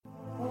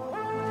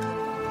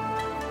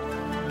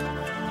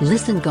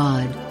Listen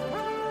God.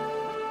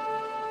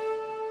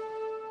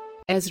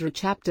 Ezra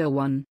chapter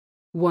 1.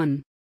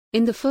 1.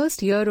 In the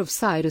first year of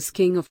Cyrus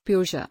king of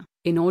Persia,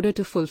 in order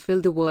to fulfill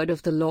the word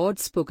of the Lord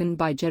spoken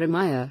by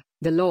Jeremiah,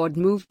 the Lord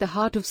moved the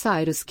heart of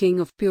Cyrus king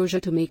of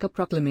Persia to make a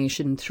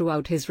proclamation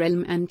throughout his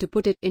realm and to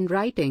put it in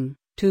writing.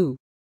 2.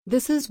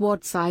 This is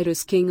what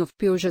Cyrus king of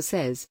Persia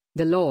says: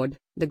 The Lord,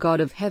 the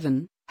God of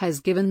heaven, has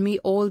given me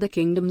all the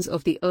kingdoms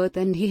of the earth,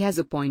 and he has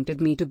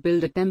appointed me to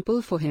build a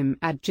temple for him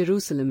at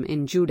Jerusalem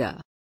in Judah.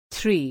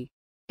 3.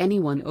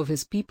 Any one of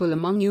his people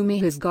among you, may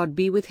his God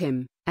be with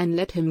him, and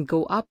let him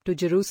go up to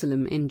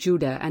Jerusalem in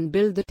Judah and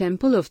build the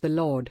temple of the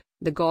Lord,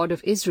 the God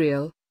of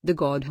Israel, the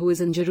God who is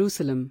in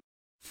Jerusalem.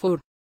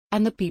 4.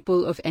 And the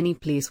people of any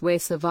place where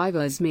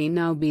survivors may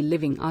now be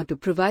living are to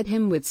provide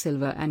him with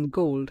silver and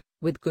gold,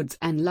 with goods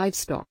and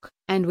livestock,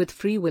 and with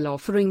freewill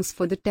offerings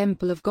for the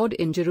temple of God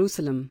in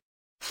Jerusalem.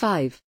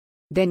 5.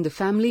 Then the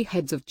family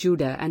heads of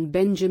Judah and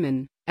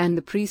Benjamin, and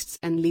the priests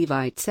and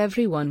Levites,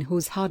 everyone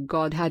whose heart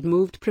God had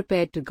moved,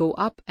 prepared to go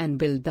up and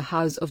build the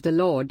house of the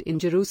Lord in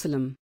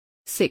Jerusalem.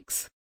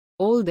 6.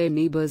 All their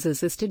neighbors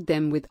assisted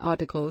them with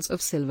articles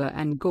of silver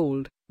and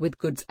gold, with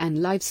goods and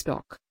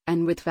livestock,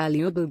 and with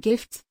valuable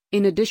gifts,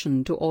 in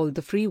addition to all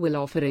the freewill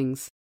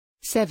offerings.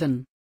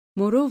 7.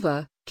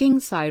 Moreover, King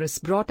Cyrus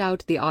brought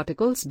out the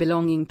articles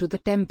belonging to the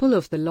temple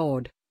of the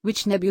Lord,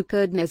 which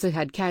Nebuchadnezzar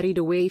had carried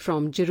away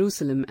from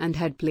Jerusalem and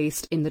had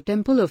placed in the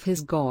temple of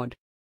his God.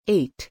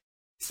 8.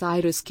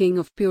 Cyrus king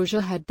of Persia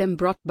had them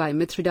brought by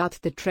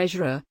Mithridath the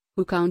treasurer,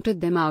 who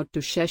counted them out to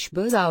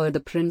Sheshbazzar the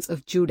prince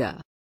of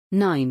Judah.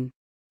 9.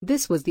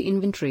 This was the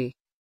inventory: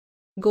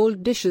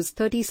 gold dishes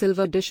 30,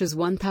 silver dishes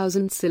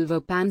 1000,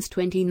 silver pans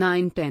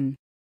 2910,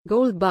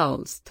 gold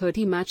bowls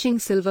 30, matching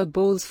silver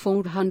bowls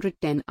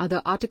 410,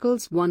 other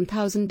articles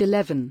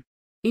 1011.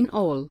 In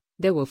all,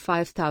 there were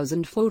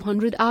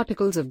 5400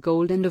 articles of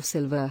gold and of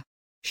silver.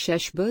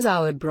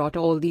 Sheshbazzar brought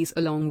all these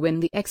along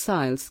when the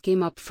exiles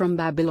came up from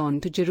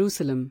Babylon to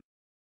Jerusalem.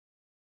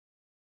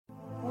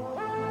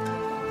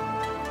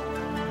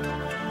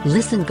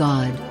 Listen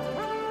God.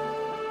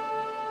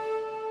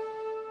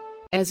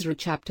 Ezra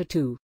chapter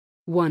 2.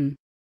 1.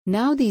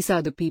 Now these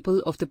are the people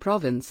of the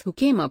province who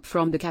came up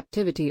from the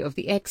captivity of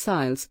the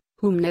exiles,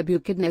 whom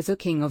Nebuchadnezzar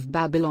king of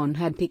Babylon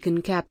had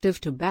taken captive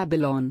to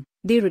Babylon.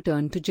 They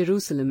returned to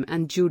Jerusalem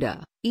and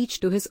Judah, each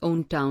to his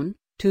own town.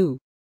 2.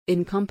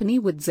 In company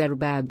with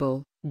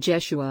Zerubbabel,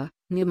 Jeshua,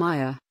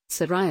 Nehemiah,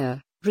 Sariah,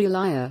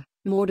 Realiah,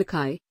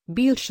 Mordecai,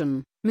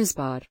 Bilshan,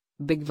 Mispar,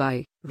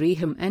 Bigvai,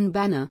 Rehum and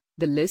Bana,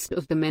 the list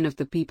of the men of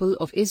the people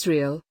of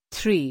Israel.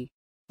 3.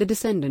 The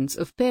descendants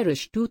of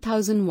Perish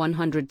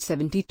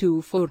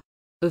 2172. 4.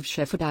 Of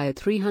Shephatiah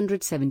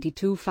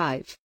 372.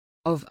 5.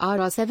 Of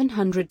Ara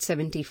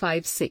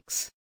 775.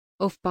 6.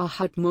 Of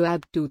Pahat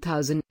Moab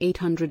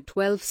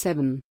 2812.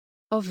 7.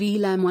 Of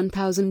Elam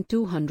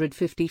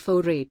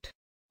 1254. 8.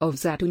 Of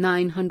Zatu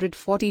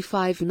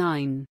 945.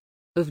 9.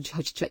 Of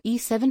Jhachai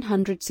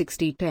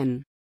 760.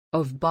 10.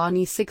 Of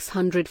Bani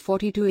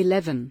 642.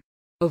 11.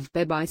 Of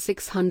Bebai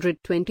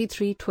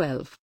 623.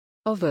 12.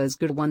 Of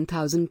Asgad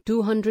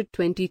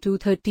 1222.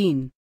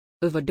 13.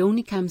 Of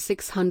Adonikam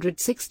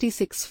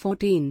 666.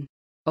 14.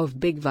 Of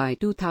Bigvai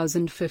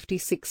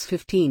 2056.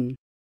 15.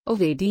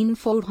 Of Adin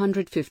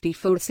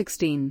 454.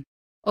 16.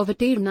 Of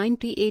Ater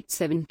 98.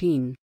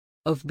 17.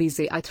 Of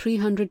Bezai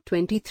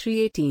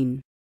 323.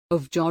 18.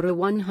 Of Jorah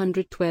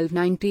 112.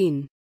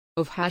 19.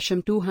 Of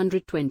Hashem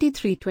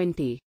 223.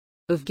 20.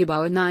 Of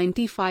Gibbar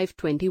 95.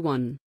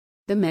 21.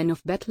 The men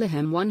of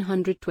Bethlehem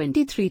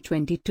 123.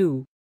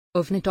 22.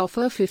 Of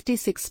Netophah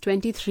 56.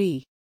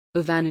 23.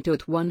 Of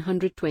Anatot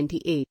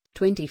 128.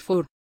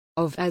 24.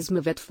 Of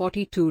Azmavet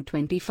 42.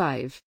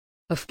 25.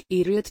 Of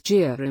Kiriath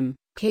Jearim,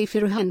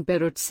 Kephirah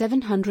Berot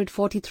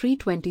 743.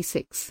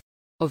 26.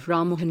 Of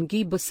Ramohan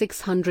Geba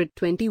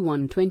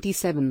 621.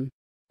 27.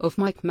 Of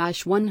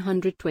Michmash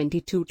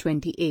 122.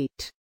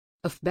 28.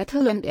 Of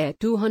Bethel and Air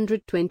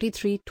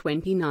 223.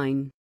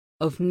 29.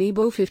 Of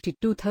Nebo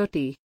 52.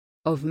 30.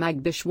 Of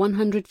Magbish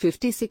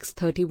 156.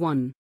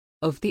 31.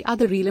 Of the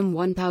other Elam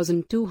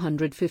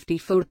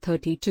 1254.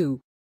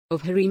 32.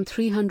 Of Harim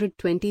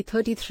 320.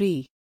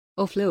 33.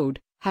 Of Lod,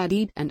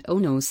 Hadid and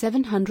Ono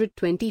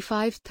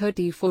 725.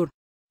 34.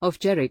 Of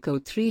Jericho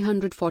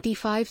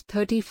 345.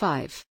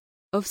 35.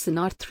 Of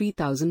Sinar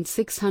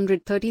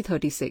 3630.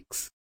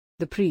 36.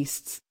 The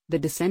priests, the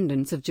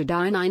descendants of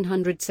Jediah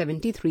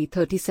 973.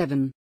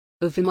 37.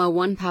 Of Immer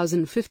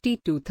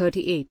 1052.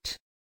 38.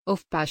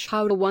 Of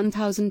Pashhur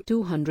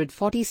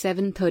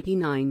 1247.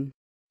 39.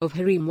 Of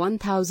Harim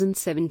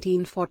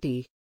 1017.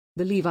 40.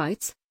 The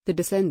Levites, the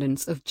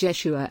descendants of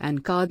Jeshua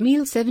and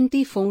Kadmiel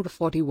 74.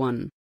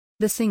 41.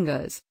 The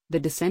singers, the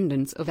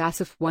descendants of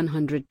Asaph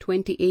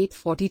 128.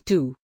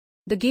 42.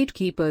 The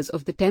gatekeepers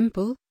of the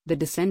temple, the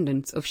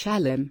descendants of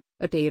Shalem,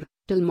 Ater,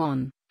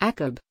 Talmon,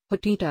 Akab,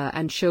 Hatita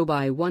and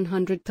Shobai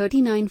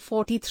 139.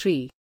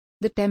 43.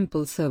 The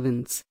temple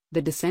servants,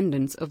 the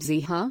descendants of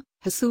Ziha,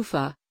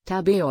 Hasufa,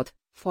 Tabaoth,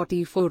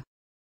 44.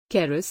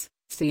 Keres,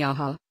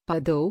 Siaha,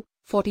 Pado,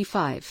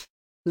 45.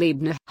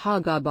 Labnah,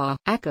 Hagabah,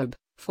 Akab,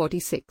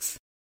 46.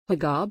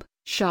 Hagab,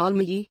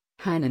 Shalmi,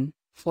 Hanan,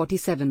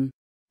 47.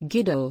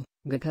 Giddel,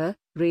 Gakha,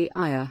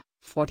 Reiah,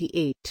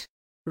 48.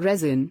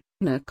 Rezin,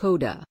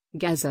 Nakoda,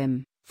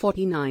 Gazem,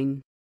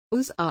 49.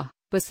 Uzzah,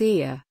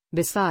 Paseah,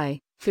 Besai,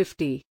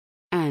 50.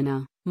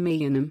 Anna,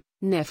 Mayanim,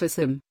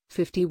 Nephisim,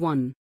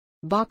 51.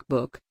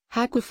 Bakbuk,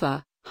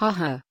 Hakupha,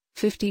 Haha,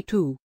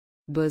 52.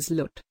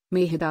 Bazlut,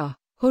 Mehidah,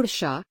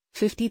 Hursha,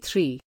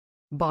 53.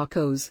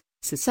 Barkos,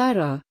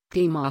 Sisera,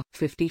 Tamar,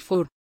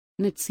 54.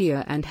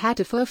 Nitzia and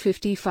Hatipha,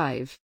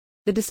 55.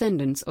 The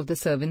descendants of the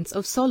servants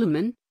of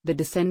Solomon, the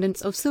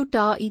descendants of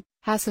Sotai,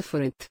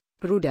 Hasapharith,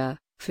 Ruda,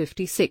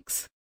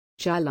 56.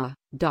 Jala,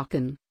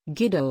 Dakan,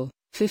 Giddel,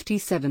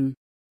 57.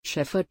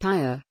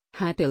 Shephatiah,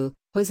 Hatil,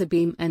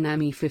 Hosabim and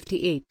Ami,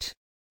 58.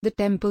 The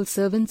temple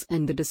servants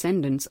and the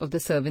descendants of the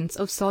servants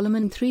of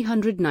Solomon,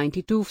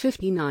 392,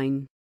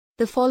 59.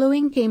 The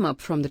following came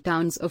up from the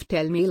towns of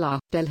Tel Melah,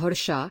 Tel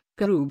Harsha,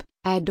 Karub,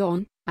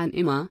 Adon, and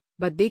Immer,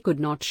 but they could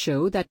not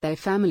show that their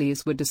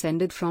families were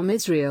descended from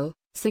Israel,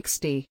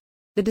 60.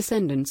 The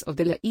descendants of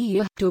the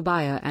La'iah,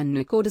 Tobiah and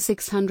Nekoda,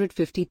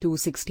 652,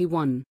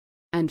 61.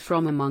 And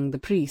from among the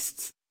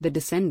priests, the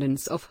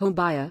descendants of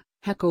Hobiah,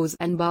 Hakkoz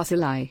and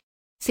Barzillai,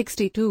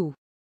 62.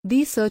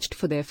 These searched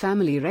for their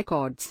family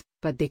records,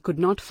 but they could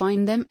not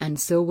find them and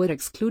so were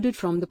excluded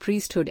from the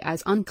priesthood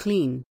as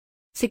unclean.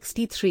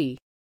 63.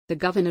 The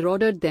governor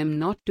ordered them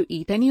not to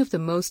eat any of the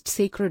most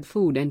sacred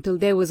food until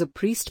there was a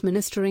priest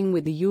ministering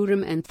with the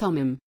Urim and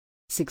Thummim.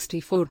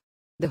 64.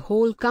 The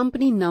whole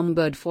company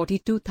numbered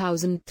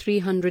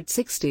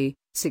 42,360,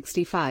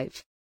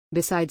 65.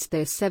 Besides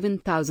their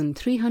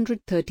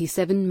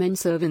 7,337 men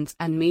servants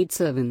and maid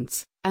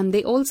servants, and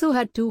they also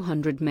had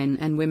 200 men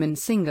and women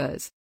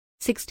singers.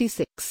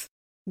 66.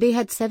 They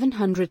had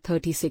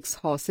 736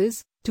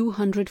 horses,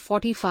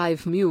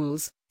 245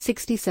 mules,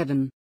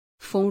 67.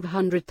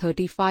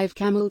 435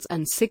 camels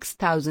and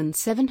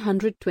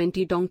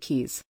 6,720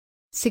 donkeys.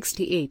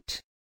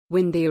 68.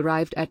 When they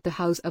arrived at the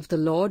house of the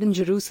Lord in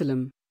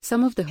Jerusalem,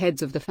 some of the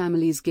heads of the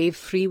families gave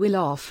freewill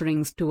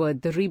offerings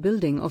toward the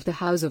rebuilding of the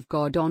house of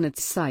God on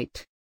its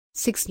site.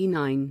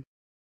 69.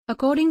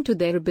 According to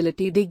their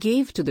ability they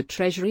gave to the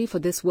treasury for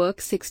this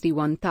work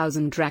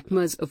 61,000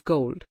 drachmas of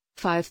gold,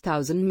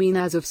 5,000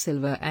 minas of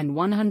silver and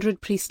 100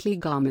 priestly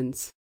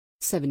garments.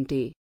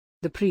 70.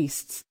 The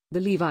priests, the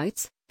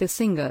Levites, the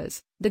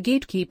singers, the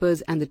gatekeepers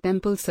and the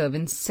temple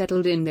servants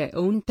settled in their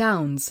own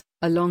towns,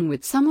 along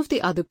with some of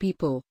the other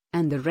people,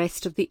 and the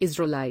rest of the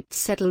Israelites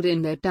settled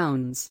in their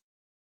towns.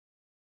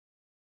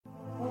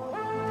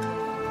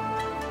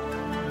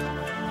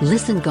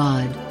 Listen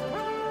God.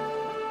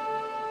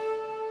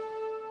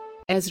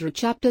 Ezra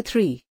chapter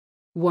 3.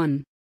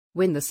 1.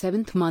 When the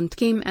 7th month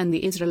came and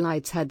the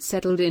Israelites had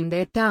settled in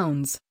their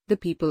towns, the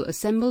people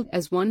assembled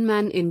as one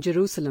man in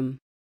Jerusalem.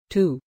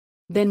 2.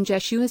 Then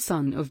Jeshua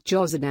son of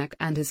Jozadak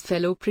and his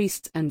fellow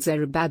priests and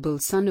Zerubbabel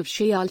son of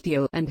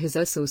Shealtiel and his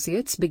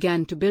associates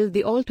began to build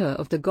the altar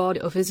of the God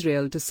of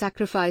Israel to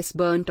sacrifice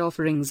burnt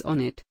offerings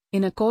on it,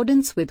 in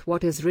accordance with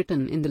what is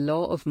written in the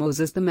law of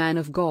Moses the man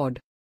of God.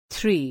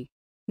 3.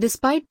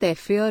 Despite their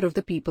fear of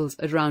the peoples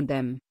around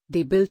them,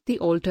 they built the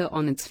altar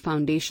on its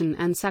foundation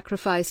and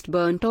sacrificed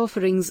burnt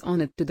offerings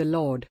on it to the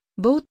Lord,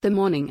 both the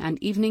morning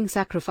and evening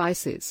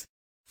sacrifices.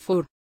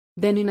 4.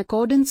 Then in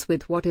accordance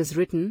with what is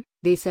written,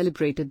 they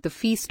celebrated the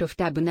Feast of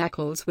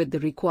Tabernacles with the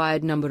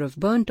required number of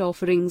burnt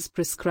offerings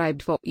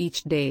prescribed for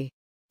each day.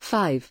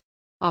 5.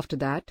 After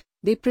that,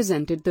 they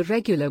presented the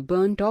regular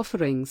burnt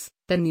offerings,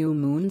 the new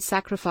moon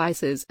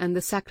sacrifices and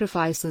the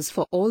sacrifices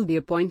for all the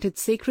appointed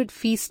sacred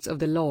feasts of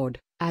the Lord,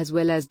 as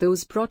well as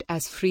those brought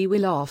as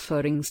freewill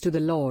offerings to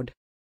the Lord.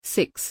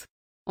 6.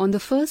 On the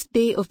first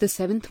day of the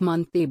 7th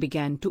month they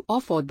began to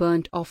offer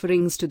burnt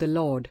offerings to the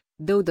Lord,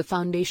 though the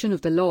foundation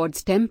of the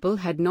Lord's temple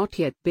had not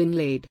yet been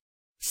laid.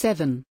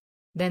 7.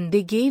 Then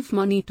they gave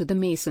money to the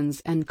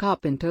masons and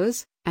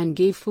carpenters, and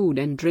gave food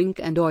and drink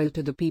and oil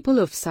to the people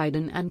of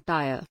Sidon and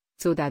Tyre,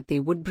 so that they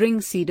would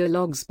bring cedar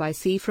logs by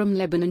sea from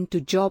Lebanon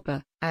to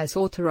Joppa, as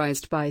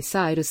authorized by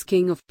Cyrus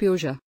king of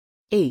Persia.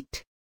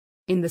 8.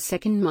 In the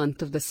 2nd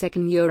month of the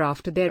 2nd year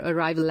after their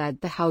arrival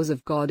at the house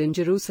of God in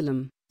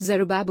Jerusalem,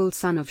 Zerubbabel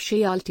son of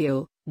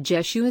Shealtiel,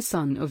 Jeshua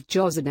son of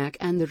Jozadak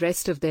and the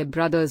rest of their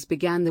brothers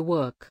began the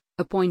work,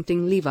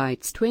 appointing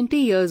Levites 20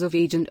 years of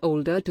age and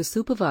older to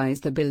supervise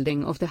the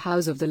building of the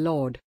house of the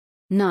Lord.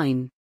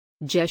 9.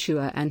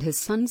 Jeshua and his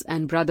sons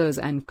and brothers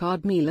and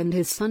Kadmiel and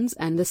his sons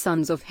and the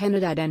sons of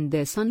Henadad and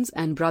their sons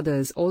and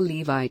brothers, all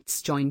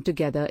Levites, joined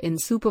together in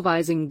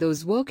supervising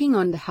those working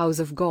on the house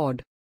of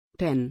God.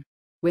 10.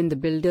 When the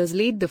builders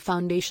laid the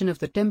foundation of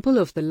the temple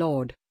of the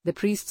Lord, the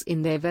priests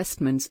in their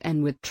vestments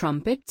and with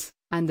trumpets,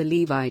 and the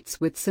Levites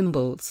with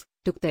cymbals,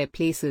 took their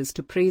places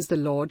to praise the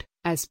Lord,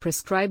 as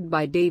prescribed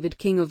by David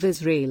king of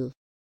Israel.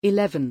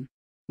 11.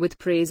 With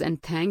praise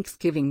and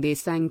thanksgiving they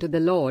sang to the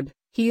Lord,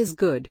 He is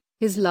good,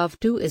 His love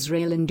to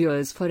Israel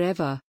endures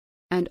forever.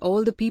 And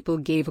all the people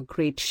gave a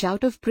great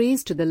shout of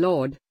praise to the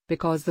Lord,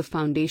 because the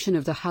foundation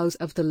of the house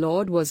of the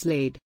Lord was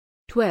laid.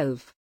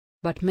 12.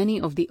 But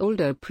many of the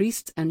older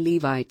priests and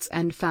Levites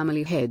and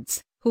family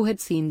heads, who had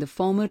seen the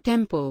former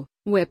temple,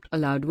 wept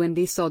aloud when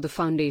they saw the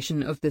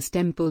foundation of this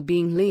temple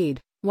being laid,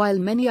 while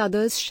many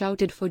others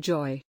shouted for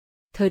joy.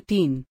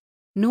 13.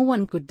 No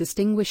one could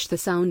distinguish the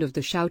sound of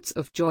the shouts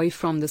of joy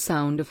from the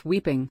sound of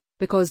weeping,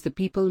 because the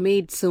people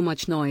made so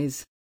much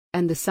noise,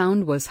 and the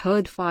sound was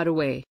heard far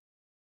away.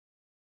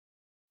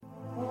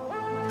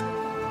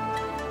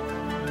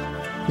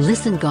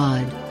 Listen,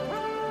 God.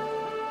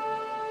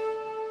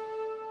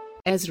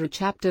 Ezra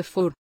chapter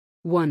 4.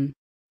 1.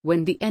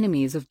 When the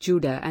enemies of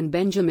Judah and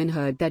Benjamin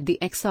heard that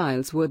the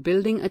exiles were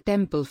building a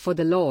temple for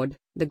the Lord,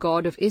 the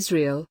God of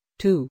Israel,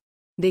 2.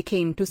 They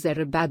came to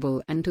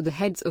Zerubbabel and to the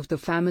heads of the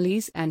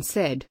families and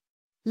said,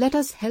 "Let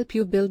us help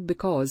you build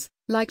because,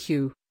 like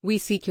you, we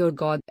seek your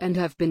God and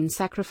have been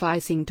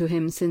sacrificing to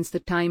him since the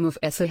time of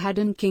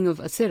Esarhaddon king of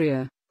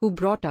Assyria, who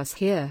brought us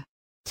here."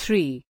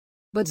 3.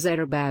 But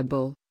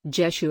Zerubbabel,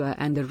 Jeshua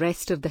and the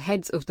rest of the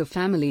heads of the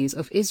families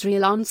of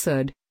Israel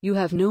answered, "You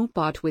have no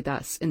part with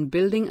us in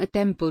building a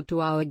temple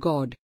to our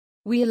God.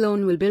 We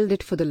alone will build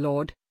it for the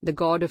Lord, the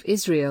God of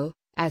Israel,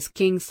 as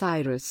King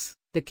Cyrus,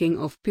 the king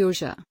of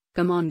Persia,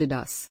 commanded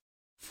us."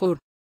 4.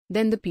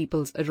 Then the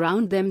peoples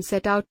around them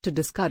set out to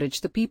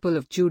discourage the people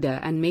of Judah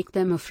and make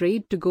them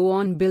afraid to go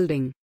on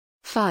building.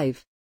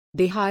 5.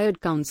 They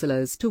hired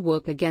counselors to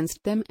work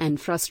against them and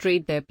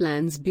frustrate their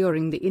plans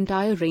during the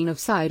entire reign of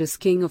Cyrus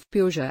king of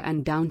Persia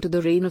and down to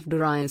the reign of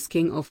Darius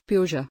king of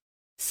Persia.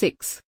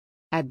 6.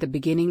 At the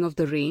beginning of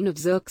the reign of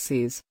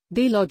Xerxes,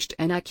 they lodged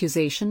an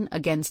accusation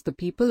against the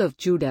people of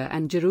Judah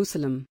and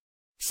Jerusalem.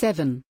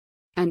 7.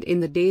 And in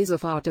the days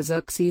of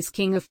Artaxerxes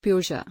king of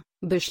Persia,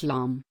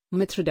 Bishlam,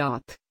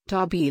 Mithridath,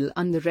 Tabeel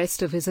and the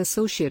rest of his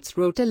associates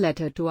wrote a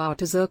letter to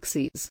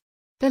Artaxerxes.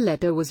 The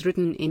letter was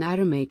written in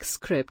Aramaic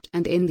script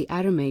and in the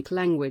Aramaic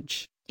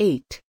language.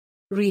 8.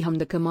 Rehum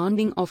the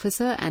commanding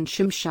officer and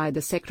Shimshai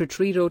the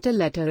secretary wrote a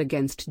letter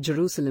against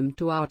Jerusalem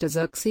to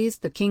Artaxerxes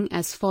the king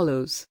as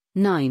follows.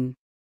 9.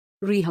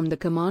 Rehum the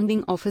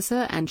commanding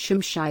officer and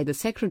Shimshai the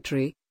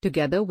secretary,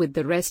 together with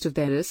the rest of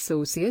their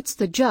associates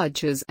the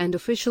judges and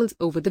officials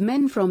over the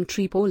men from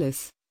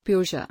Tripolis,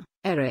 Persia,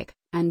 Erech,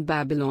 and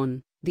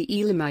Babylon, the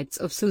Elamites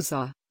of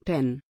Susa.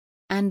 10.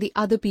 And the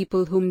other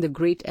people whom the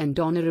great and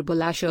honorable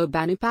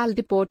Ashurbanipal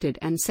deported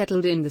and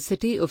settled in the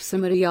city of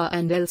Samaria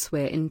and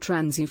elsewhere in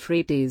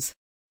Trans-Euphrates.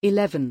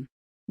 11.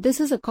 This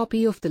is a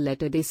copy of the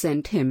letter they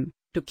sent him,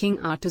 to King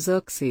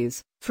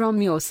Artaxerxes,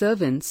 from your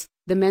servants,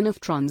 the men of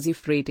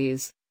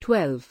Trans-Euphrates.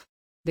 12.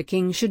 The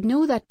king should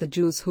know that the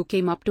Jews who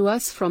came up to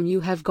us from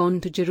you have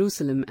gone to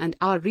Jerusalem and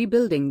are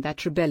rebuilding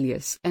that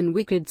rebellious and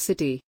wicked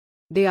city.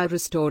 They are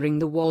restoring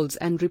the walls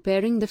and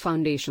repairing the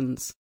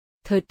foundations.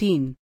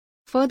 13.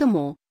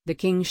 Furthermore, the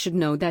king should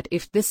know that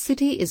if this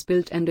city is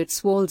built and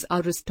its walls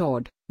are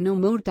restored, no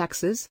more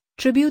taxes,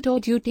 tribute or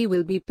duty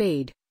will be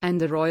paid,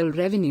 and the royal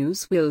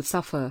revenues will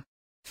suffer.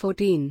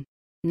 14.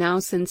 Now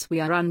since we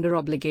are under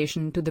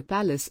obligation to the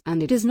palace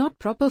and it is not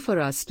proper for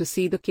us to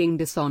see the king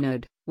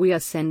dishonored, we are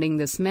sending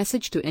this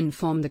message to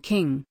inform the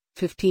king.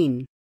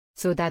 15.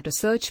 So that a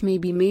search may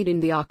be made in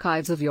the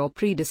archives of your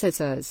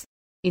predecessors.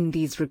 In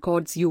these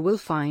records you will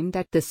find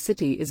that this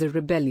city is a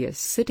rebellious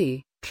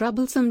city,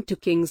 troublesome to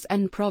kings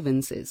and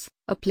provinces,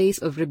 a place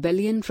of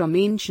rebellion from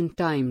ancient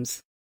times.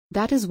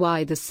 That is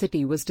why this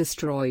city was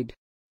destroyed.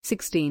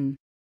 16.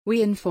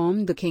 We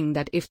informed the king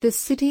that if this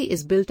city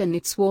is built and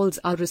its walls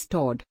are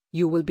restored,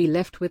 you will be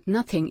left with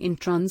nothing in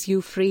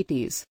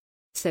Trans-Euphrates.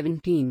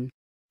 17.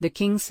 The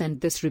king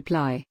sent this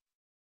reply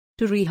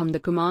to Rehum the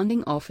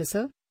commanding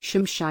officer,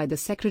 Shimshai the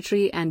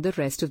secretary and the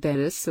rest of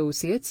their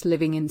associates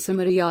living in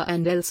Samaria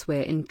and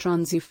elsewhere in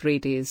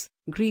Trans-Euphrates,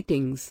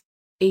 greetings.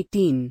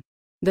 18.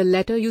 The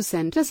letter you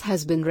sent us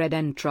has been read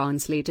and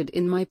translated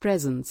in my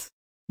presence.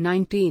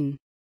 19.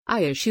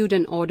 I issued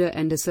an order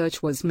and a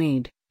search was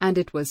made, and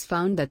it was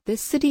found that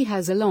this city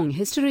has a long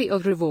history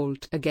of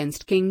revolt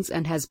against kings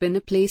and has been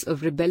a place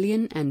of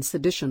rebellion and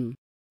sedition.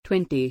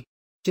 20.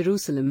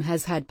 Jerusalem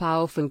has had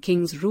powerful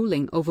kings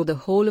ruling over the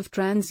whole of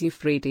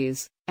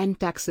Trans-Euphrates, and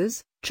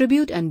taxes,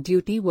 tribute and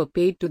duty were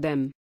paid to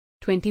them.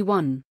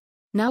 21.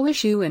 Now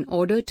issue an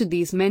order to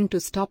these men to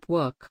stop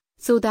work,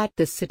 so that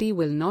this city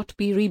will not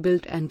be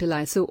rebuilt until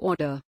I so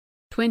order.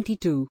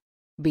 22.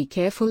 Be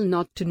careful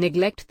not to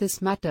neglect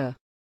this matter.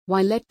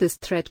 Why let this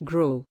threat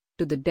grow,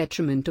 to the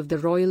detriment of the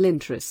royal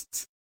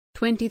interests?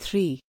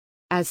 23.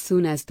 As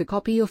soon as the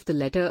copy of the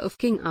letter of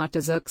King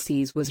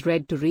Artaxerxes was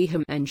read to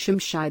Rehum and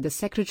Shimshai the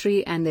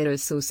secretary and their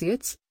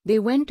associates, they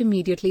went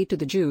immediately to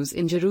the Jews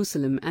in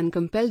Jerusalem and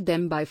compelled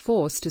them by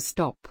force to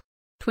stop.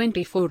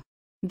 24.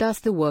 Thus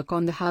the work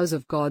on the house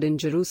of God in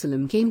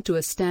Jerusalem came to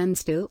a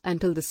standstill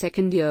until the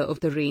 2nd year of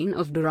the reign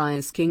of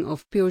Darius king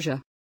of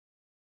Persia.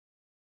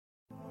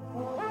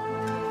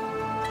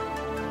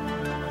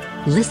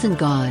 Listen,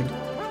 God.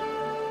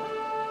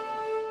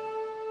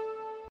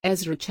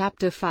 Ezra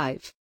chapter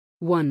 5.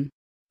 1.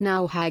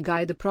 Now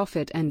Haggai the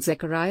prophet and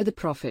Zechariah the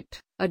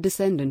prophet, a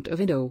descendant of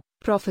Iddo,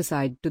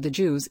 prophesied to the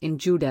Jews in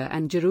Judah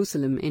and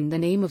Jerusalem in the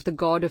name of the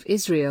God of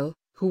Israel,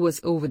 who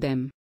was over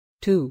them.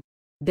 2.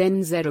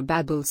 Then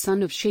Zerubbabel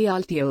son of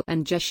Shealtiel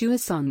and Jeshua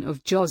son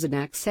of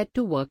Jozadak set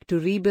to work to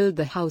rebuild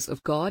the house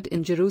of God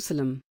in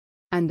Jerusalem.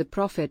 And the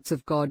prophets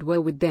of God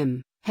were with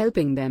them,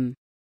 helping them.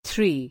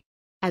 3.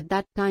 At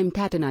that time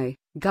Tattenai,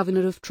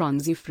 governor of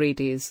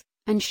Trans-Euphrates,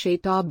 and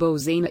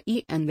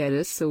Shethar-bozenai and their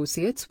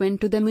associates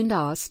went to them and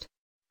asked,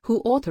 "Who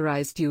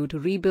authorized you to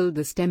rebuild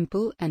this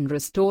temple and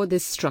restore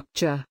this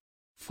structure?"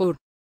 4.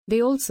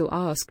 They also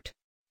asked,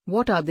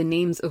 "What are the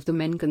names of the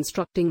men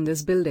constructing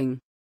this building?"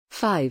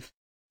 5.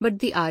 But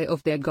the eye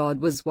of their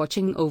God was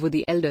watching over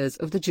the elders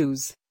of the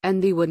Jews,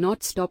 and they were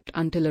not stopped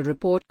until a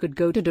report could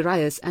go to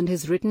Darius and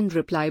his written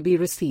reply be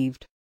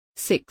received.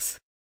 6.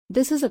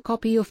 This is a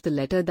copy of the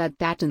letter that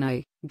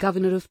Tattenai,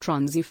 governor of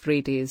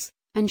Trans-Euphrates,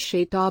 and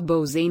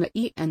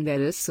Shethar-bozenai and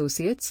their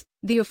associates,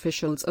 the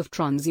officials of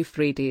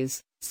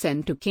Trans-Euphrates,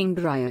 sent to King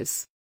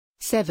Darius.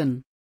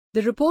 7.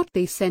 The report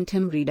they sent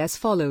him read as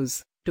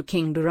follows: To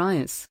King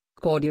Darius,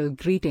 cordial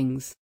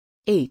greetings.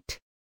 8.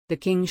 The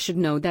king should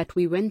know that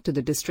we went to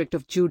the district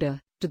of Judah,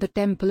 to the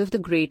temple of the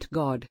great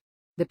God.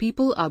 The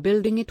people are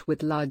building it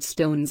with large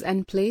stones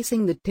and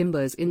placing the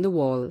timbers in the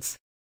walls.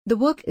 The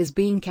work is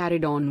being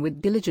carried on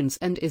with diligence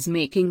and is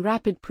making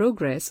rapid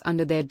progress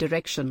under their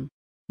direction.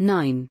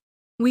 9.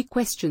 We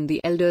questioned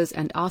the elders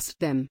and asked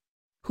them,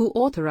 "Who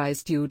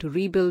authorized you to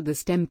rebuild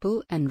this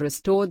temple and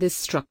restore this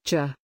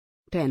structure?"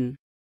 10.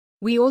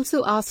 We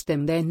also asked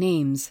them their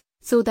names,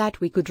 so that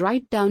we could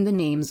write down the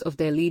names of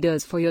their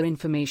leaders for your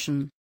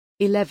information.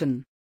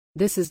 11.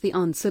 This is the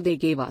answer they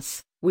gave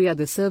us: "We are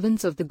the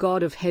servants of the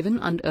God of heaven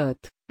and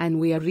earth, and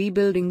we are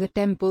rebuilding the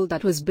temple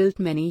that was built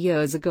many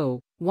years ago,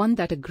 one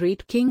that a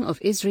great king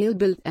of Israel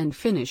built and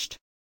finished."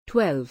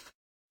 12.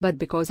 But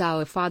because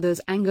our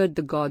fathers angered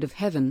the God of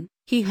heaven,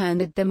 he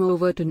handed them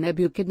over to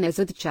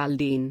Nebuchadnezzar the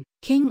Chaldean,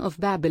 king of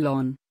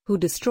Babylon, who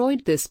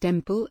destroyed this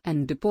temple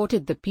and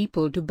deported the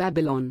people to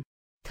Babylon.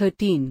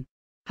 13.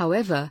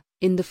 However,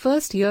 in the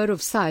first year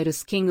of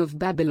Cyrus king of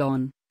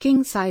Babylon,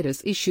 King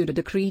Cyrus issued a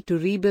decree to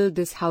rebuild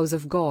this house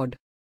of God.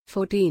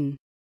 14.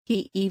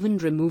 He even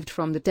removed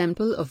from the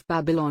temple of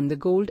Babylon the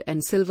gold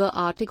and silver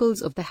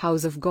articles of the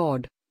house of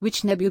God,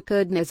 which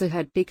Nebuchadnezzar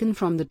had taken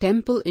from the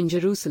temple in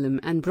Jerusalem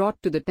and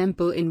brought to the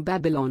temple in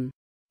Babylon.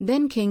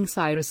 Then King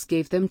Cyrus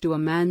gave them to a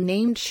man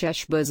named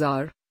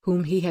Sheshbazzar,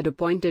 whom he had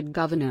appointed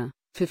governor.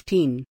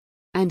 15.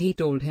 And he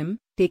told him,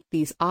 "Take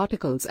these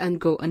articles and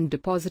go and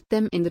deposit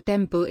them in the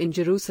temple in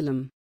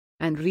Jerusalem,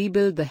 and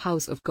rebuild the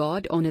house of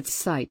God on its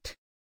site."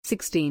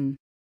 16.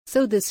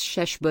 So this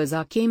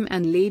Sheshbazzar came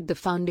and laid the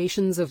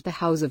foundations of the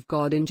house of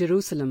God in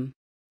Jerusalem.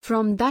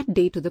 From that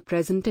day to the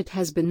present it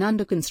has been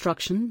under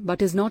construction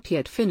but is not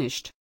yet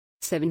finished.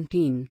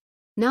 17.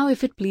 Now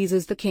if it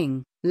pleases the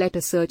king, let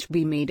a search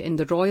be made in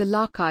the royal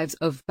archives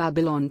of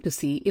Babylon to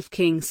see if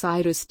King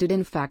Cyrus did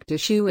in fact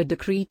issue a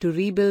decree to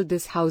rebuild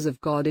this house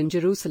of God in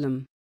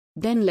Jerusalem.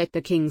 Then let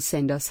the king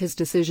send us his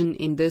decision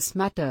in this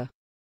matter.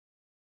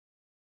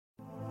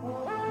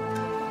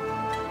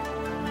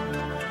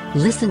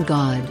 Listen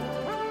God.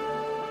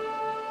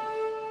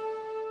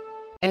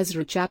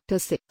 Ezra chapter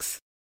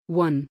 6.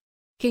 1.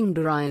 King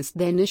Darius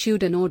then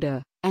issued an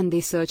order, and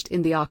they searched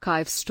in the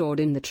archives stored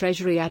in the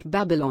treasury at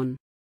Babylon.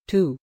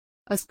 2.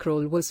 A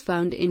scroll was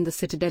found in the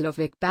citadel of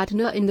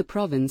Ecbatana in the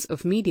province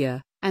of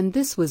Media, and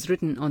this was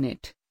written on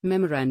it,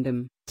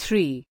 Memorandum.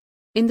 3.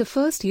 In the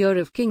first year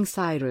of King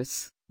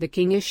Cyrus, the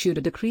king issued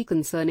a decree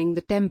concerning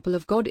the temple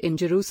of God in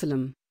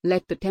Jerusalem.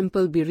 Let the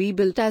temple be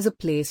rebuilt as a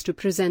place to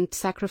present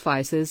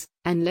sacrifices,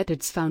 and let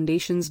its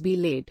foundations be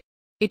laid.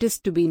 It is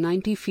to be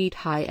 90 feet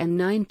high and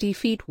 90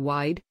 feet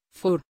wide,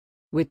 4.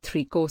 With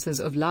 3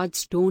 courses of large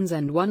stones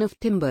and 1 of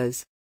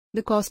timbers.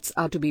 The costs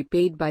are to be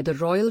paid by the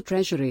royal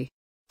treasury.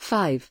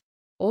 5.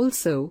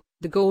 Also,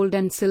 the gold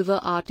and silver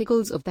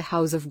articles of the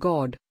house of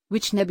God,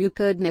 which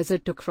Nebuchadnezzar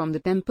took from the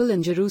temple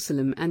in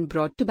Jerusalem and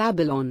brought to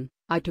Babylon,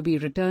 are to be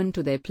returned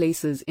to their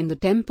places in the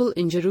temple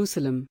in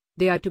Jerusalem.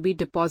 They are to be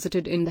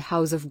deposited in the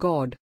house of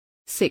God.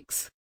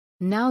 6.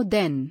 Now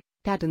then,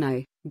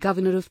 Tattenai,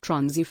 governor of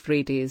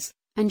Trans-Euphrates,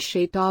 and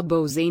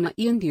Shethar-bozenai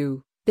and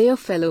you, their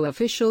fellow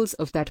officials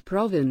of that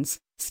province,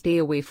 stay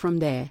away from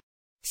there.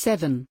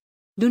 7.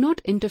 Do not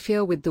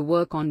interfere with the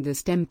work on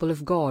this temple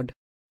of God.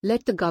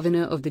 Let the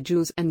governor of the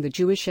Jews and the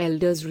Jewish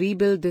elders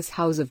rebuild this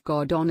house of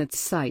God on its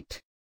site.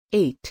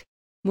 8.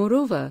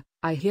 Moreover,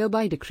 I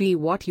hereby decree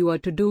what you are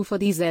to do for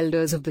these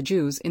elders of the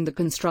Jews in the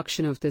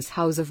construction of this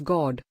house of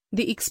God.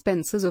 The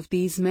expenses of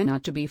these men are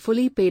to be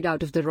fully paid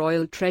out of the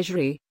royal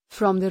treasury,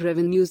 from the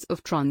revenues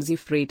of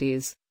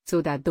Trans-Euphrates,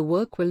 so that the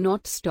work will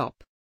not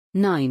stop.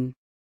 9.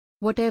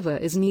 Whatever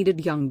is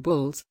needed, young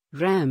bulls,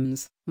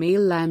 rams,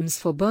 male lambs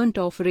for burnt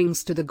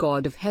offerings to the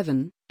God of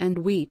heaven, and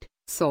wheat,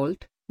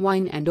 salt,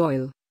 wine and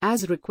oil,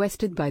 as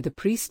requested by the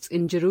priests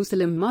in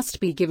Jerusalem, must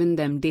be given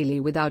them daily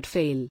without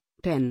fail.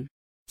 10.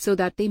 So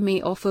that they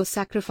may offer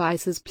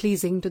sacrifices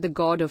pleasing to the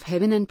God of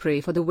heaven and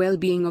pray for the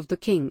well-being of the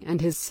king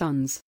and his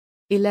sons.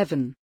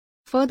 11.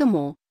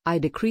 Furthermore, I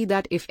decree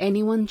that if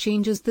anyone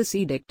changes this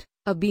edict,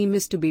 a beam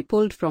is to be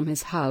pulled from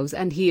his house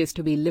and he is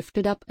to be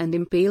lifted up and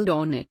impaled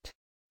on it.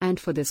 and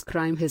for this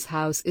crime his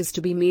house is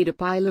to be made a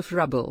pile of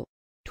rubble.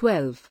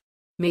 12.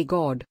 May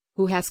God,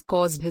 who has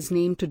caused his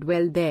name to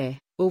dwell there,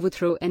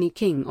 overthrow any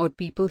king or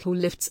people who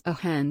lifts a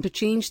hand to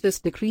change this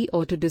decree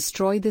or to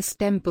destroy this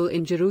temple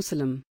in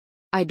Jerusalem.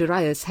 I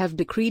Darius have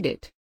decreed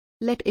it.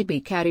 Let it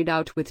be carried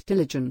out with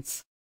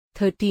diligence.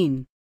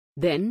 13.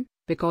 Then,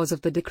 because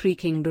of the decree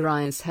King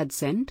Darius had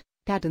sent,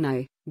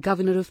 Tattenai,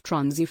 governor of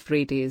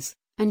Trans-Euphrates,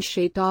 and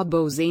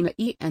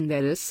Shethar-bozenai and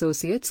their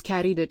associates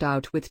carried it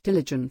out with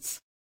diligence.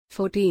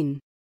 14.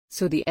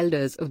 So the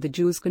elders of the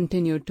Jews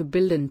continued to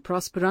build and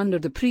prosper under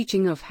the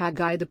preaching of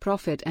Haggai the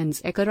prophet and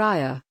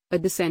Zechariah, a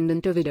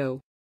descendant of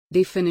Iddo.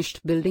 They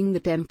finished building the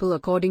temple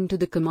according to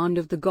the command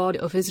of the God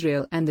of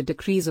Israel and the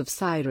decrees of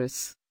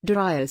Cyrus,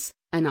 Darius,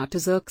 and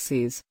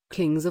Artaxerxes,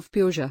 kings of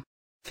Persia.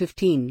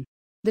 15.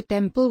 The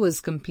temple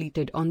was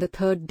completed on the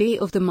 3rd day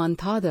of the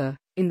month Adar,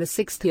 in the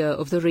 6th year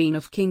of the reign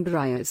of King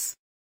Darius.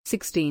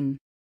 16.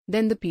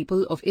 Then the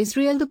people of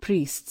Israel, the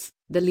priests,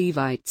 the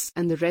Levites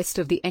and the rest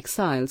of the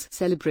exiles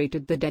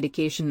celebrated the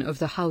dedication of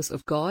the house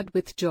of God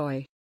with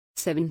joy.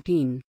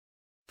 17.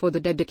 For the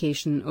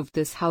dedication of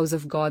this house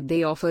of God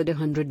they offered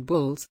 100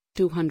 bulls,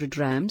 200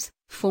 rams,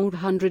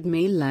 400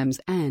 male lambs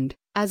and,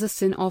 as a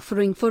sin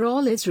offering for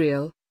all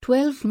Israel,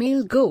 12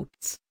 male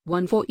goats,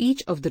 one for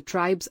each of the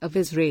tribes of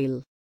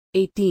Israel.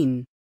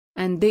 18.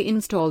 And they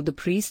installed the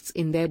priests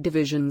in their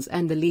divisions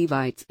and the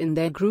Levites in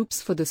their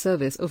groups for the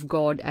service of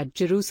God at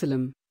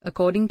Jerusalem,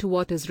 according to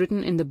what is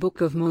written in the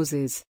book of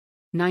Moses.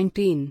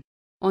 19.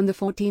 On the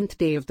 14th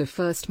day of the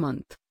first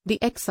month,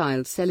 the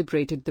exiles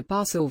celebrated the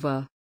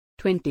Passover.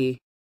 20.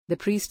 The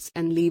priests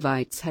and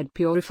Levites had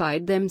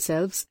purified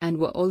themselves and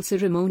were all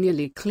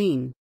ceremonially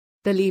clean.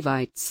 The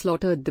Levites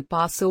slaughtered the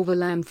Passover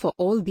lamb for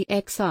all the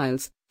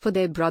exiles, for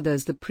their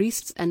brothers the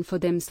priests and for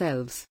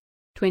themselves.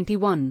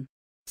 21.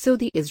 So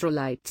the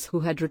Israelites who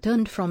had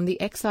returned from the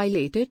exile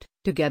ate it,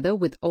 together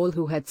with all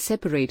who had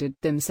separated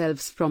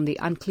themselves from the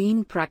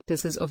unclean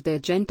practices of their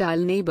Gentile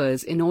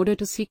neighbors in order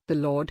to seek the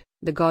Lord,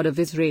 the God of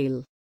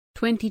Israel.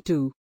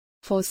 22.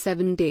 For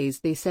 7 days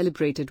they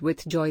celebrated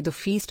with joy the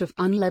feast of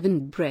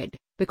unleavened bread,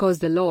 because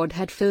the Lord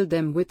had filled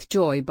them with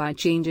joy by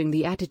changing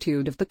the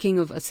attitude of the king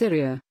of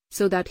Assyria,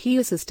 so that he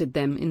assisted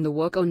them in the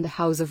work on the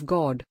house of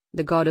God,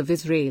 the God of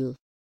Israel.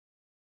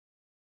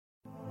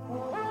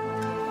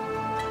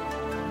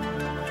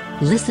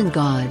 Listen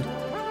God.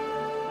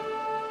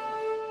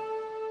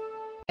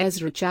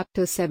 Ezra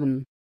chapter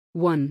 7.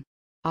 1.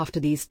 After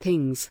these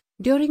things,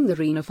 during the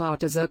reign of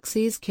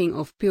Artaxerxes king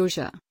of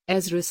Persia,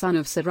 Ezra son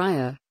of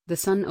Seraiah, the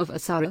son of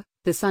Asarah,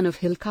 the son of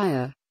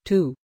Hilkiah,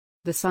 2.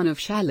 The son of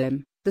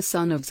Shallum, the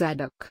son of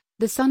Zadok,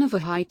 the son of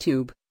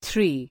Ahitub,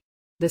 3.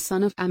 The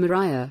son of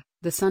Amariah,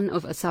 the son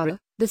of Asarah,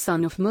 the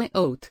son of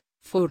Maoth,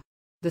 4.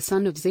 The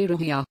son of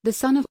Zeruiah, the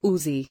son of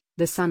Uzi,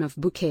 the son of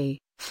Bukay,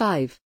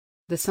 5.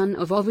 The son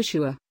of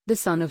Avishua, the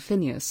son of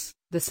Phinehas,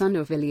 the son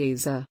of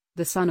Eleazar,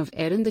 the son of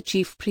Aaron the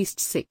chief priest,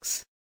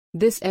 6.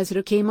 This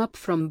Ezra came up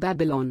from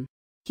Babylon.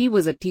 He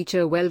was a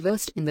teacher well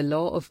versed in the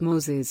law of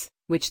Moses,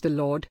 which the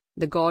Lord,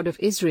 the God of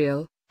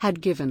Israel,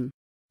 had given.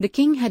 The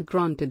king had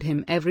granted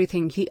him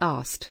everything he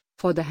asked,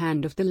 for the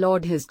hand of the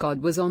Lord his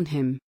God was on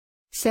him.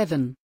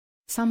 7.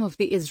 Some of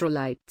the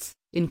Israelites,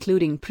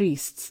 including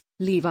priests,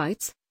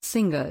 Levites,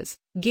 singers,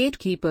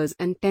 gatekeepers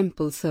and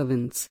temple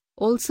servants,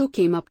 also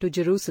came up to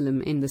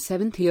Jerusalem in the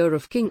 7th year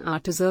of King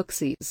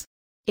Artaxerxes.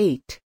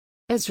 8.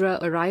 Ezra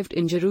arrived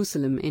in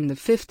Jerusalem in the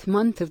 5th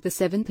month of the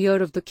 7th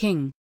year of the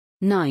king.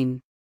 9.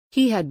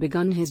 He had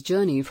begun his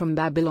journey from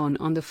Babylon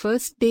on the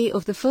 1st day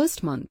of the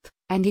 1st month,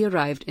 and he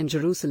arrived in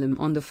Jerusalem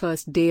on the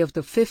 1st day of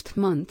the 5th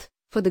month,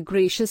 for the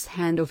gracious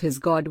hand of his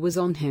God was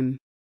on him.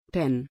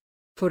 10.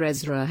 For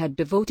Ezra had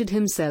devoted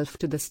himself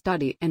to the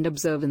study and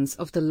observance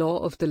of the law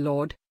of the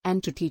Lord,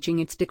 and to teaching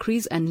its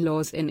decrees and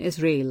laws in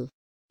Israel.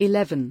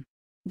 11.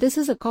 This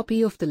is a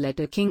copy of the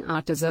letter King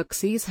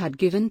Artaxerxes had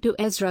given to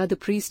Ezra the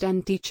priest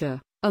and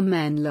teacher, a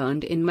man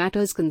learned in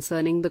matters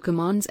concerning the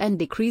commands and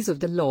decrees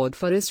of the Lord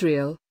for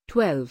Israel.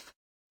 12.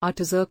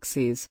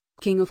 Artaxerxes,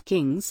 king of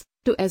kings,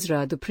 to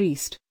Ezra the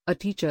priest, a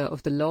teacher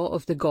of the law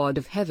of the God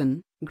of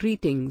heaven,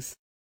 greetings.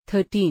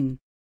 13.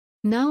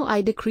 Now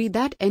I decree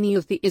that any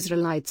of the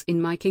Israelites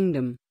in my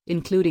kingdom,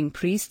 including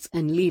priests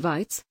and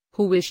Levites,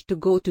 who wish to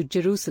go to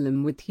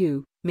Jerusalem with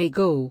you, may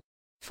go.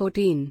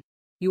 14.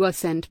 You are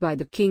sent by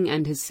the king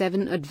and his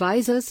 7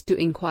 advisers to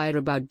inquire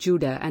about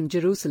Judah and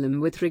Jerusalem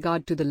with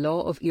regard to the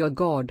law of your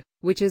God,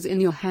 which is in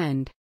your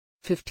hand.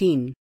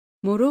 15.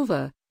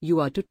 Moreover,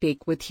 you are to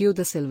take with you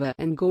the silver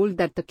and gold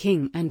that the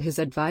king and his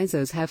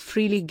advisers have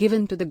freely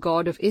given to the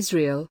God of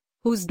Israel,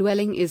 whose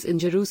dwelling is in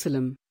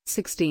Jerusalem.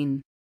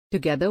 16.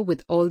 Together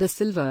with all the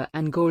silver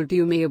and gold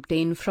you may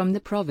obtain from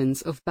the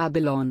province of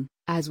Babylon,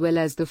 as well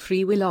as the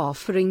freewill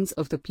offerings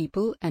of the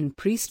people and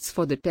priests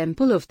for the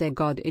temple of their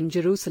God in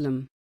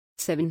Jerusalem.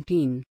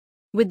 17.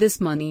 With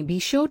this money be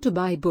sure to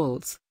buy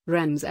bulls,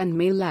 rams and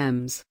male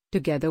lambs,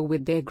 together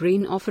with their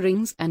grain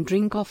offerings and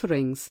drink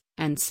offerings,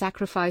 and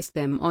sacrifice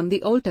them on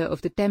the altar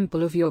of the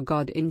temple of your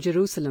God in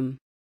Jerusalem.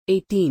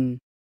 18.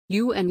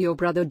 You and your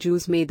brother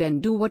Jews may then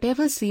do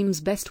whatever seems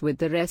best with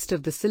the rest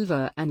of the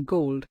silver and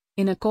gold,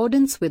 in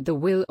accordance with the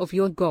will of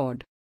your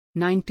God.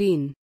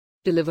 19.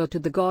 Deliver to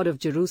the God of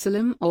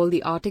Jerusalem all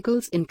the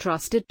articles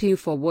entrusted to you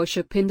for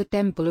worship in the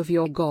temple of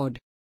your God.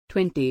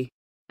 20.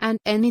 And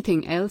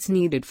anything else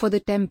needed for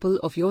the temple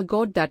of your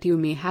God that you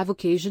may have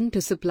occasion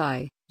to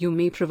supply, you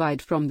may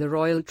provide from the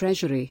royal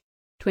treasury.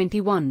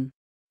 21.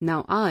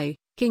 Now I,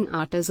 King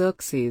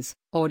Artaxerxes,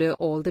 order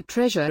all the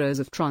treasurers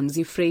of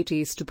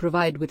Trans-Euphrates to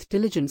provide with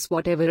diligence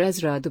whatever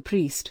Ezra the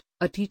priest,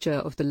 a teacher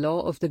of the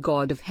law of the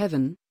God of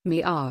heaven,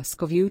 may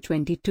ask of you.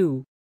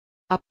 22.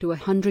 Up to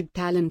 100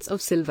 talents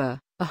of silver,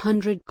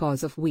 100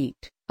 cors of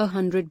wheat,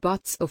 100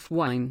 butts of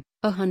wine,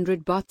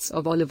 100 butts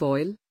of olive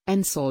oil,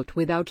 and salt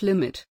without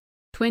limit.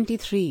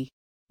 23.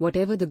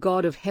 Whatever the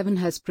God of heaven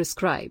has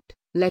prescribed,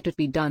 let it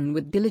be done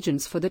with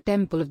diligence for the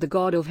temple of the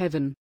God of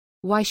heaven.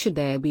 Why should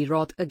there be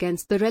wrath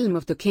against the realm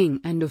of the king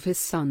and of his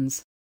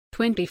sons?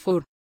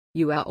 24.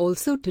 You are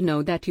also to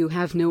know that you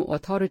have no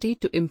authority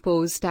to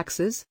impose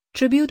taxes,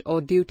 tribute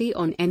or duty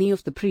on any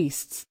of the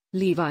priests,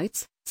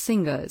 Levites,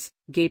 singers,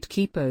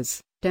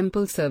 gatekeepers,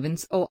 temple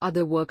servants or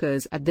other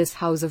workers at this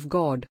house of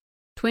God.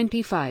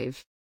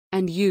 25.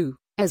 And you,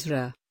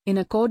 Ezra, in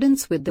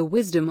accordance with the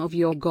wisdom of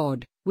your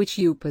God, which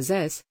you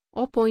possess,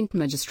 appoint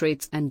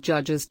magistrates and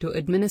judges to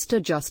administer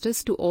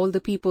justice to all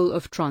the people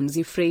of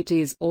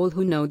Trans-Euphrates, all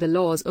who know the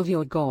laws of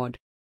your God.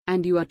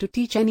 And you are to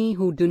teach any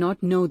who do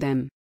not know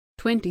them.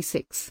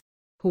 26.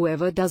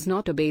 Whoever does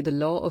not obey the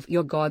law of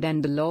your God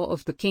and the law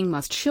of the king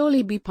must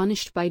surely be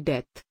punished by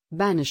death,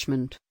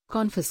 banishment,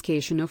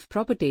 confiscation of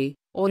property,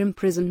 or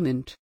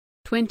imprisonment.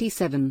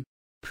 27.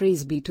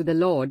 Praise be to the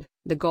Lord,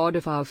 the God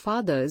of our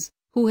fathers,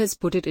 who has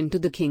put it into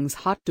the king's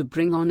heart to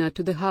bring honor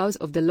to the house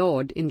of the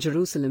Lord in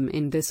Jerusalem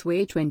in this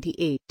way.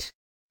 28.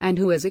 And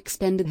who has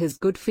extended his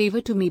good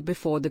favor to me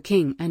before the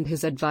king and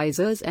his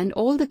advisers and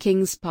all the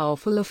king's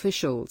powerful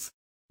officials.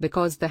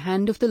 Because the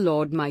hand of the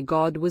Lord my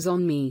God was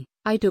on me,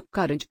 I took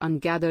courage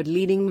and gathered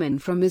leading men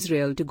from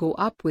Israel to go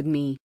up with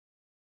me.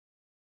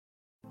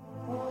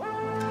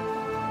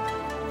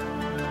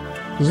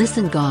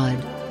 Listen God.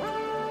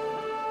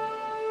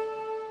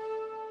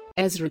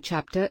 Ezra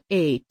chapter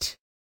 8.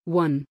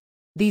 1.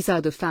 These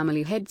are the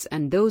family heads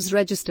and those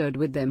registered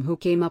with them who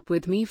came up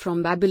with me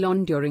from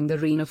Babylon during the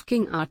reign of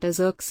King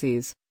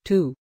Artaxerxes.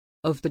 2.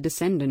 Of the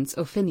descendants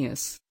of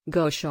Phinehas,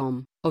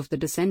 Gershom; of the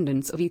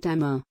descendants of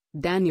Itamar,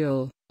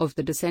 Daniel; of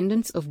the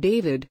descendants of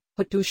David,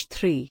 Hattush.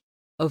 3.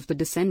 Of the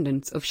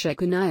descendants of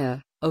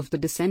Shechaniah; of the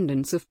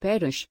descendants of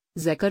Peresh,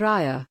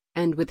 Zechariah,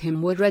 and with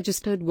him were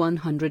registered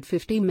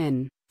 150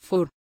 men.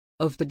 4.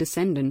 Of the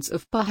descendants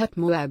of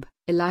Pahath-Moab,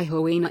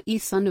 Elihoenai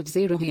son of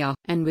Zeruiah,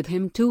 and with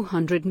him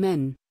 200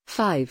 men.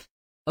 5.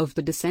 Of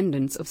the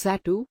descendants of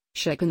Zattu,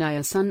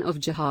 Shechaniah son of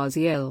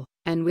Jahaziel,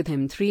 and with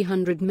him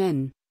 300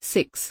 men.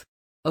 6.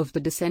 Of the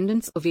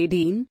descendants of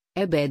Adin,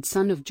 Ebed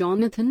son of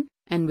Jonathan,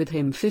 and with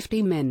him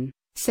 50 men.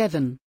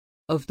 7.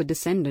 Of the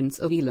descendants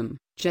of Elam,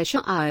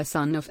 Jeshaiah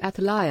son of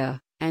Athaliah,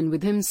 and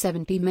with him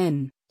 70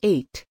 men.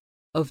 8.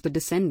 Of the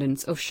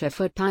descendants of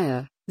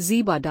Shephatiah,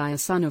 Zebadiah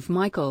son of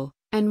Michael,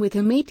 and with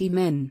him 80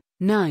 men.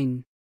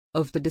 9.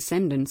 Of the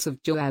descendants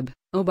of Joab,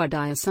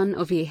 Obadiah son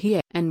of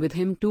Ahia, and with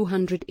him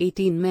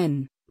 218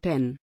 men.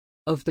 10.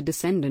 Of the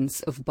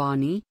descendants of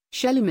Bani,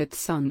 Shelemith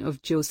son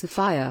of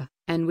Josephiah,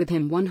 and with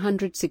him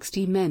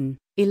 160 men.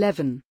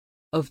 11.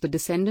 Of the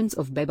descendants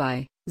of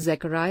Bebai,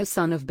 Zechariah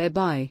son of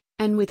Bebai,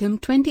 and with him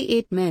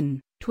 28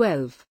 men.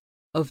 12.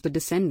 Of the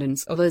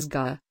descendants of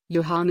Azgah,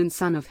 Johanan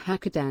son of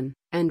Hakatan,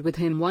 and with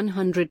him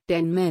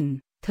 110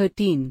 men.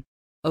 13.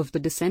 Of the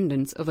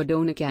descendants of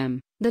Adonikam,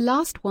 the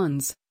last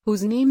ones,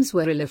 whose names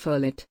were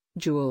Eliphalet,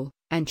 Joel,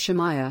 and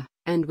Shemaiah,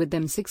 and with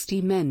them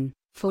 60 men.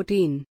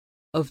 14.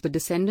 Of the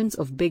descendants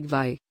of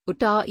Bigvai,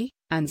 Uttai,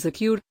 and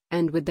Zakur,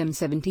 and with them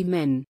 70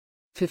 men.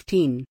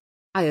 15.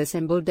 I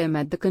assembled them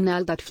at the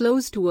canal that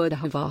flows toward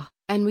Ahava,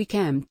 and we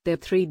camped there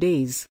 3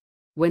 days.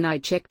 When I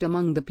checked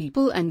among the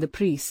people and the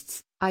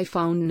priests, I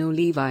found no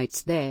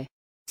Levites there.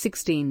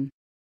 16.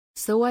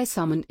 So I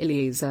summoned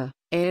Eleazar,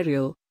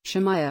 Ariel,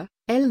 Shemaiah,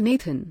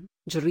 Elnathan,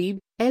 Jarib,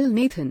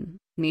 Elnathan,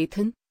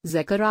 Nathan,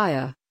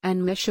 Zechariah,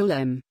 and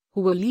Meshullam,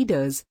 who were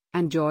leaders,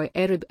 and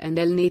Joy-arib and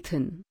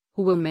Elnathan,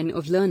 who were men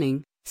of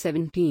learning.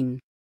 17.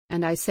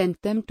 And I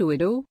sent them to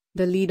Iddo,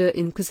 the leader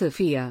in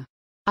Casaphia.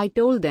 I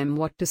told them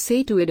what to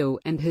say to Iddo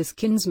and his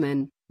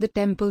kinsmen, the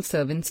temple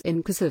servants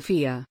in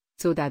Casaphia,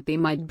 so that they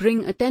might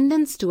bring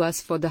attendance to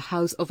us for the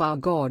house of our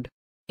God.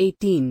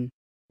 18.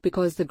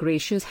 Because the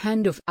gracious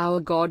hand of our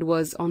God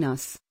was on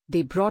us,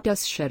 they brought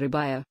us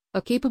Sherebiah,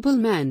 a capable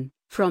man,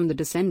 from the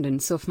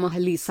descendants of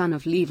Mahali son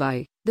of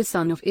Levi, the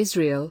son of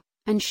Israel,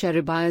 and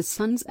Sherebiah's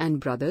sons and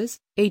brothers,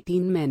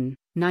 18 men.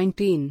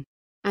 19.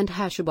 And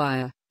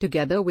Hashabiah,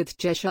 together with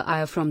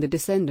Jeshaiah from the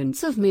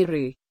descendants of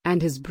Merari,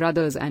 and his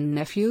brothers and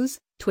nephews,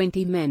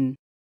 20 men.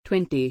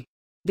 20.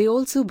 They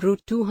also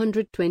brought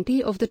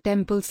 220 of the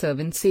temple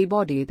servants, a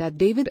body that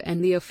David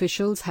and the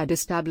officials had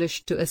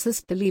established to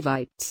assist the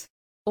Levites.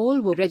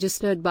 All were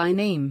registered by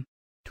name.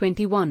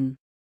 21.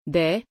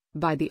 There,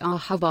 by the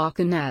Ahava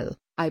canal,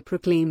 I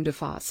proclaimed a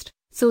fast,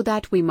 so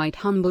that we might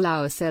humble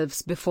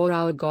ourselves before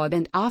our God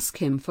and ask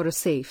Him for a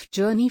safe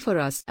journey for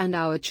us and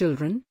our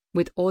children,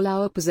 with all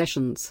our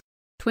possessions.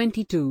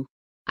 22.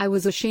 I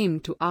was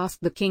ashamed to ask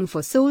the king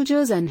for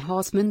soldiers and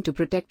horsemen to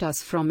protect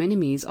us from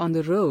enemies on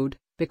the road,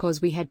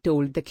 because we had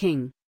told the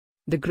king,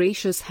 "The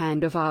gracious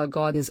hand of our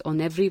God is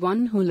on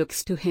everyone who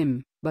looks to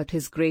Him, but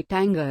His great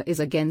anger is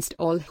against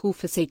all who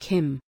forsake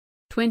Him."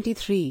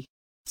 23.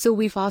 So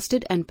we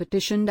fasted and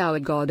petitioned our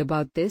God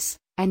about this,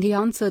 and He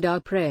answered our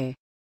prayer.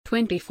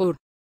 24.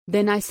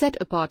 Then I set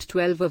apart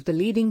 12 of the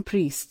leading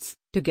priests,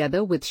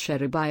 together with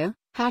Sherebiah,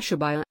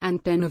 Hashabiah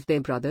and 10 of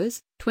their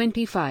brothers.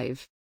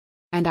 25.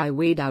 And I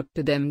weighed out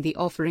to them the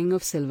offering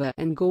of silver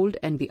and gold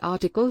and the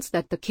articles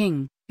that the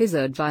king, his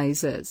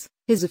advisers,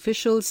 his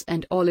officials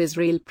and all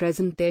Israel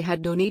present there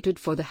had donated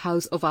for the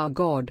house of our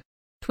God.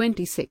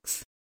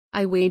 26.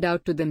 I weighed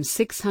out to them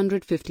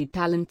 650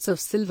 talents of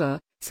silver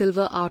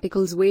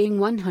articles weighing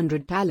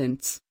 100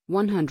 talents,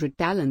 100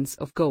 talents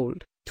of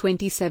gold.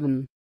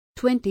 27.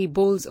 20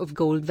 bowls of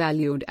gold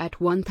valued at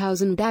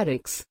 1,000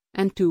 darics,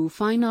 and 2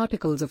 fine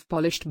articles of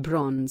polished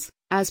bronze,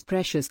 as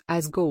precious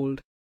as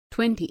gold.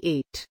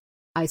 28.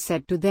 I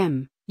said to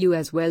them, "You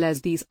as well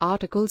as these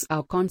articles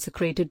are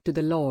consecrated to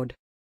the Lord.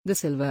 The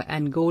silver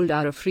and gold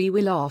are a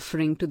freewill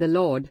offering to the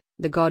Lord,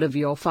 the God of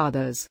your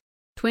fathers."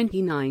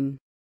 29.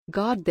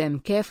 Guard them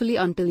carefully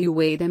until you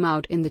weigh them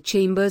out in the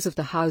chambers of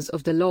the house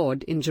of the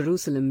Lord in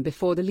Jerusalem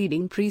before the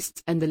leading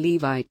priests and the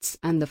Levites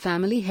and the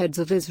family heads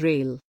of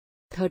Israel.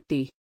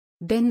 30.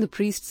 Then the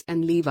priests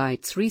and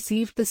Levites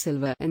received the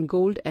silver and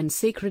gold and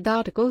sacred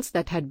articles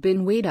that had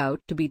been weighed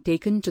out to be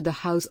taken to the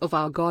house of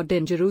our God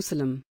in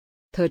Jerusalem.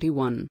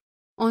 31.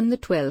 On the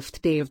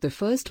 12th day of the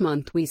first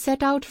month we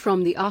set out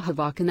from the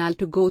Ahava Canal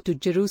to go to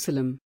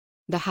Jerusalem.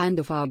 The hand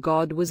of our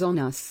God was on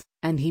us,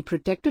 and He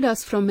protected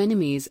us from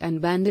enemies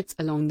and bandits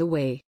along the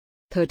way.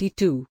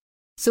 32.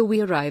 So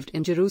we arrived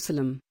in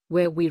Jerusalem,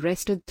 where we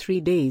rested 3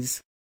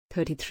 days.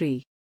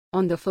 33.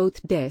 On the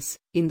 4th day,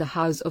 in the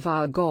house of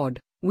our God,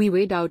 we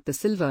weighed out the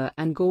silver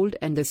and gold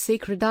and the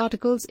sacred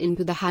articles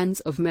into the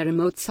hands of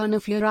Meremoth son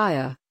of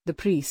Uriah, the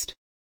priest.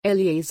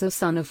 Eleazar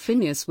son of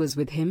Phinehas was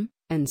with him,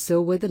 and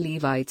so were the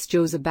Levites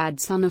Jozabad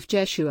son of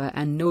Jeshua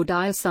and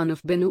Nodiah son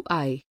of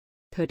Binnui.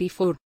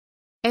 34.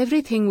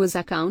 Everything was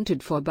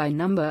accounted for by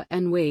number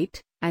and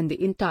weight, and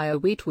the entire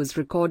weight was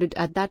recorded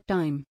at that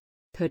time.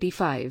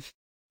 35.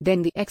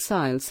 Then the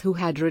exiles who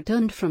had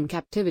returned from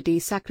captivity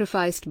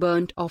sacrificed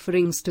burnt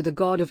offerings to the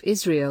God of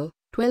Israel,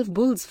 12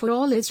 bulls for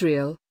all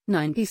Israel,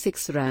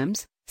 96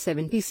 rams,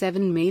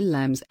 77 male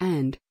lambs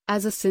and,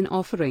 as a sin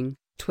offering,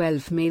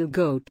 12 male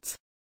goats.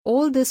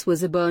 All this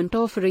was a burnt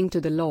offering to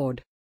the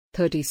Lord.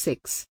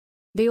 36.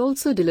 They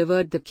also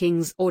delivered the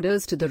king's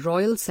orders to the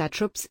royal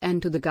satraps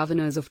and to the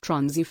governors of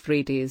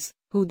Trans-Euphrates,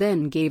 who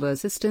then gave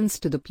assistance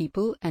to the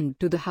people and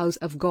to the house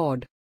of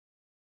God.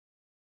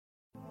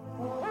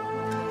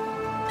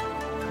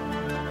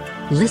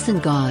 Listen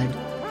God.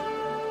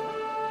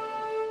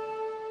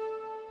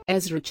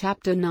 Ezra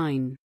chapter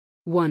 9.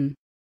 1.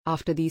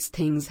 After these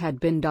things had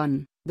been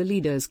done, the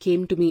leaders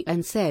came to me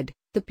and said,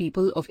 "The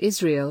people of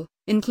Israel,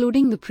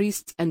 including the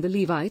priests and the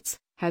Levites,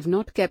 have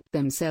not kept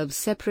themselves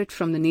separate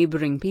from the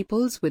neighboring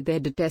peoples with their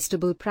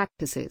detestable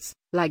practices,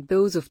 like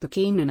those of the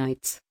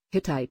Canaanites,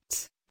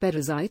 Hittites,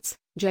 Perizzites,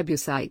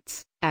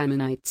 Jebusites,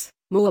 Ammonites,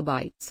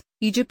 Moabites,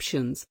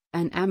 Egyptians,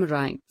 and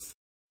Amorites.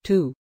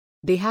 2.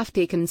 They have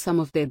taken some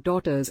of their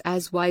daughters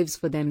as wives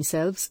for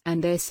themselves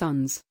and their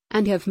sons,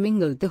 and have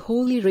mingled the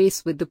holy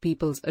race with the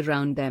peoples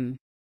around them.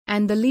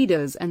 And the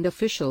leaders and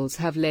officials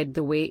have led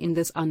the way in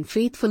this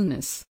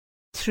unfaithfulness."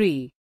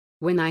 3.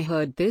 When I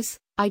heard this,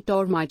 I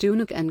tore my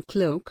tunic and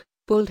cloak,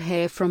 pulled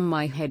hair from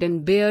my head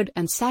and beard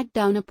and sat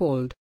down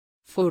appalled.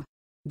 4.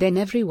 Then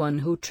everyone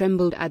who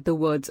trembled at the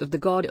words of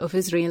the God of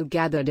Israel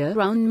gathered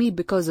around me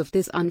because of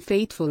this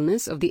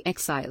unfaithfulness of the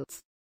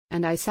exiles.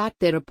 And I sat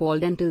there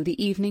appalled until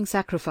the evening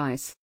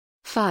sacrifice.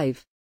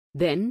 5.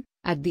 Then,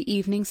 at the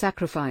evening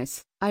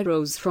sacrifice, I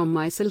rose from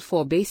my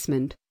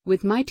self-abasement,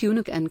 with my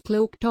tunic and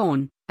cloak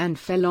torn, and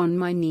fell on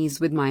my knees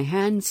with my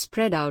hands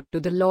spread out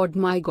to the Lord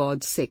my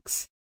God.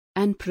 6.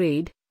 And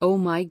prayed, "O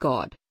my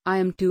God, I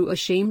am too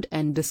ashamed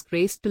and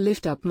disgraced to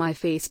lift up my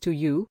face to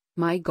you,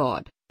 my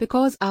God,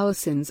 because our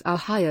sins are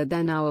higher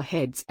than our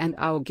heads and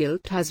our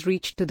guilt has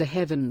reached to the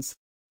heavens."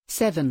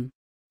 7.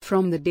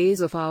 From the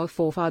days of our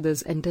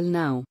forefathers until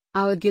now,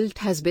 our guilt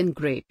has been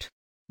great.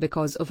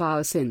 Because of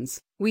our sins,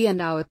 we and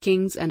our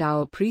kings and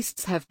our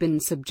priests have been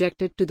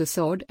subjected to the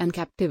sword and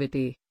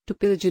captivity, to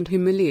pillage and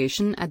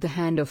humiliation at the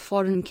hand of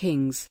foreign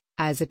kings,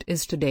 as it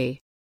is today.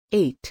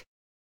 8.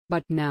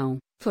 But now,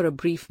 for a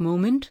brief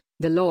moment,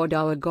 the Lord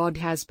our God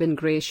has been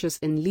gracious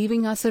in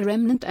leaving us a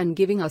remnant and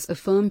giving us a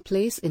firm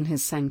place in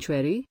His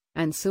sanctuary,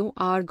 and so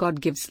our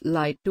God gives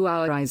light to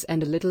our eyes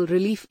and a little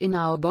relief in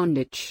our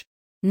bondage.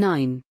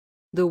 9.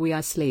 Though we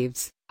are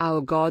slaves,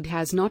 our God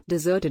has not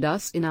deserted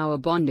us in our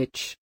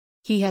bondage.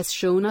 He has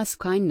shown us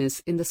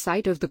kindness in the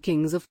sight of the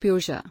kings of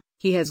Persia.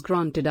 He has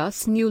granted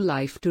us new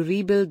life to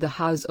rebuild the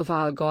house of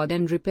our God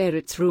and repair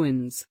its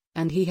ruins,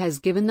 and he has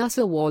given us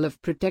a wall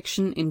of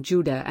protection in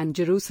Judah and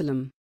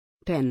Jerusalem.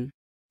 10.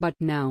 But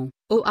now,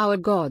 O our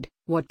God,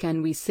 what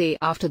can we say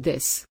after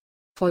this?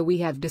 For we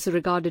have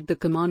disregarded the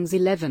commands.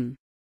 11.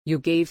 You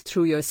gave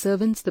through your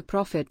servants the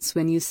prophets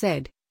when you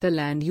said, the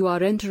land you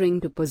are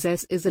entering to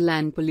possess is a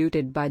land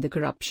polluted by the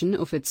corruption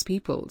of its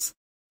peoples.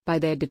 By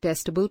their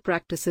detestable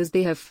practices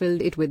they have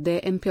filled it with their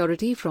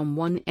impurity from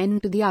one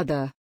end to the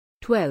other.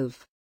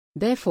 12.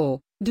 Therefore,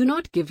 do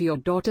not give your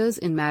daughters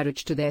in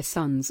marriage to their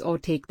sons or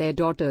take their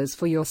daughters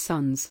for your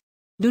sons.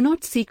 Do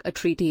not seek a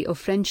treaty of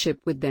friendship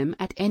with them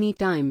at any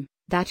time,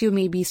 that you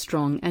may be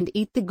strong and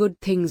eat the good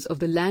things of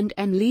the land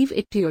and leave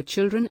it to your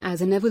children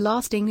as an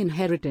everlasting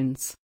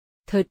inheritance.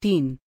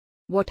 13.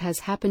 What has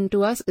happened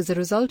to us is a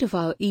result of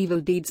our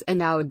evil deeds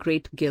and our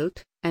great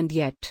guilt, and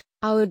yet,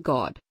 our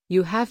God,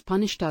 you have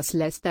punished us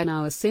less than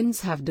our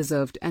sins have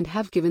deserved and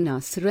have given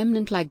us a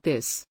remnant like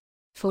this.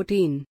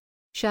 14.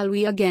 Shall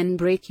we again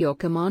break your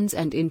commands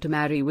and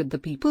intermarry with the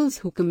peoples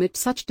who commit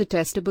such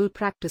detestable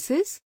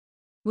practices?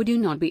 Would you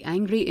not be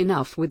angry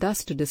enough with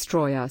us to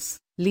destroy us,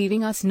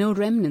 leaving us no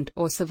remnant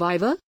or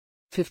survivor?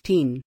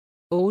 15.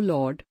 O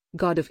Lord,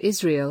 God of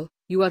Israel,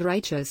 you are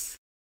righteous.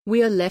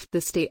 We are left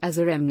this day as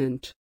a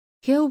remnant.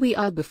 Here we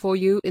are before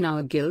you in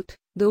our guilt,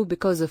 though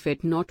because of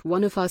it not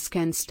one of us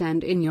can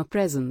stand in your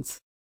presence.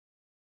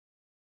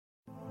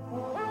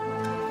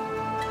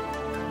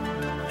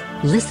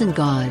 Listen,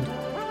 God.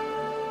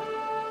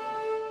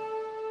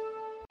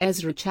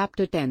 Ezra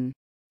chapter 10.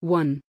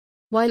 1.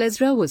 While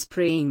Ezra was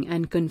praying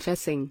and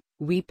confessing,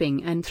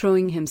 weeping and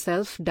throwing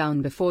himself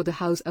down before the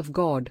house of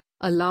God,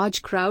 a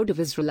large crowd of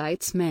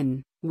Israelites,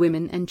 men,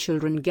 women and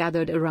children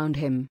gathered around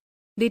him.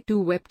 They too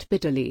wept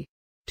bitterly.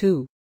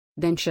 2.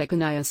 Then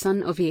Shechaniah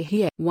son of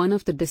Yehiel, one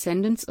of the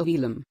descendants of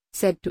Elam,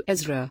 said to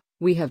Ezra,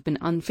 We have been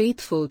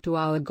unfaithful to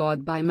our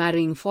God by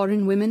marrying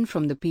foreign women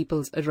from the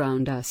peoples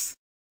around us.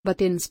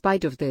 But in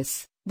spite of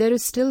this, there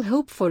is still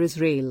hope for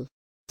Israel.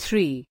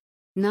 3.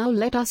 Now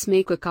let us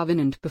make a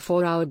covenant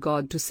before our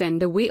God to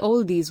send away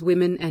all these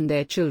women and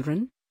their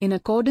children, in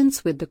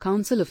accordance with the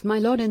counsel of my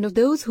Lord and of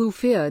those who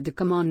fear the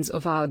commands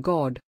of our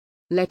God.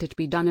 Let it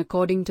be done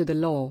according to the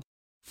law.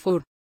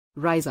 4.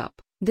 Rise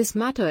up, this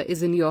matter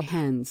is in your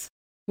hands.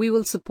 We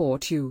will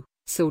support you,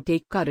 so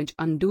take courage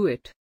and do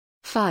it.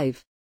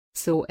 5.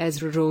 So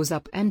Ezra rose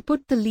up and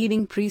put the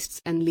leading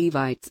priests and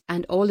Levites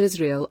and all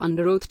Israel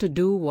under oath to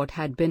do what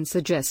had been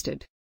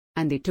suggested.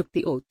 And they took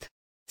the oath.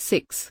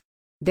 6.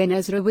 Then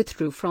Ezra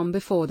withdrew from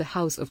before the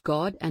house of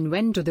God and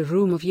went to the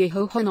room of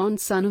Jehohanan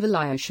son of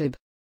Eliashib.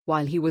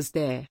 While he was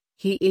there,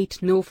 he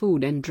ate no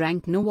food and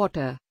drank no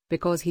water,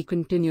 because he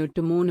continued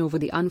to mourn over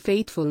the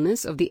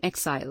unfaithfulness of the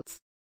exiles.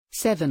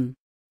 7.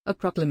 A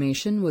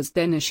proclamation was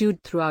then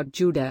issued throughout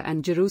Judah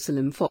and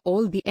Jerusalem for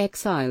all the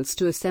exiles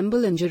to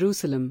assemble in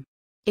Jerusalem.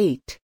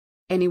 8.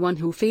 Anyone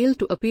who failed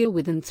to appear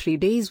within 3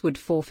 days would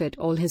forfeit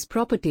all his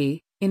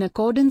property, in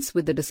accordance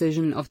with the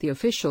decision of the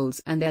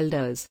officials and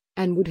elders,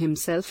 and would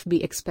himself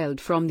be expelled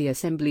from the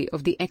assembly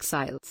of the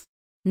exiles.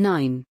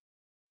 9.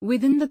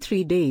 Within the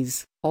 3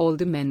 days, all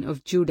the men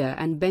of Judah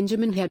and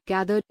Benjamin had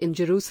gathered in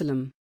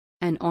Jerusalem.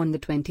 And on the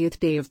 20th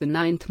day of the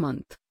 9th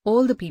month,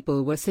 all the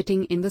people were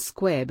sitting in the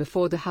square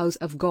before the house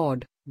of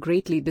God,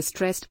 greatly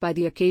distressed by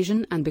the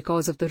occasion and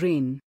because of the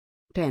rain.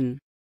 10.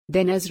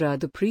 Then Ezra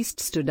the priest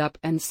stood up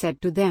and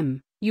said to them,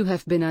 You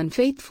have been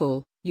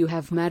unfaithful, you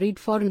have married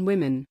foreign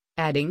women,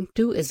 adding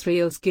to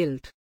Israel's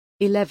guilt.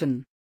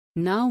 11.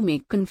 Now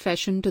make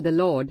confession to the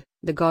Lord,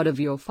 the God of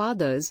your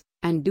fathers,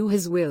 and do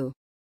his will.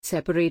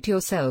 Separate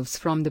yourselves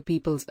from the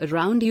peoples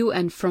around you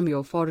and from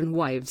your foreign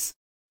wives.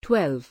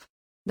 12.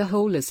 The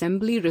whole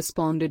assembly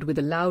responded with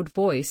a loud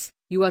voice,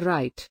 You are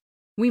right.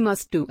 We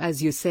must do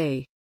as you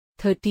say.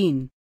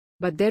 13.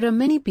 But there are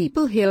many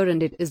people here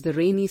and it is the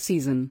rainy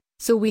season,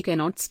 so we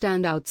cannot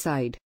stand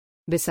outside.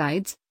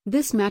 Besides,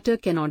 this matter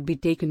cannot be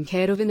taken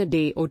care of in a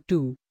day or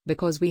two,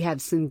 because we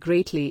have sinned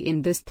greatly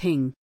in this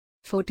thing.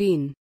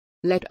 14.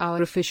 Let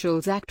our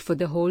officials act for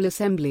the whole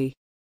assembly.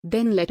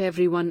 Then let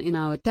everyone in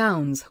our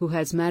towns who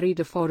has married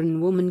a foreign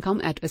woman come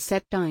at a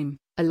set time,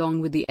 along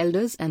with the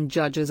elders and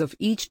judges of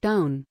each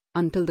town,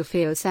 until the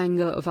fierce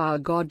anger of our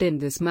God in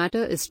this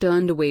matter is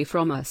turned away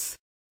from us.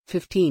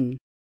 15.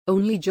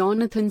 Only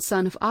Jonathan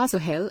son of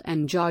Asahel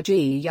and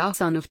Jairaiah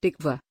son of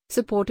Tikvah,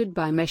 supported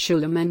by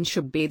Meshullam and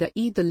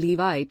Shabbatai the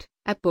Levite,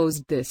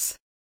 opposed this.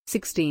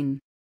 16.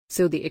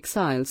 So the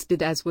exiles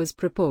did as was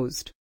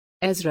proposed.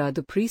 Ezra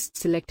the priest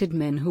selected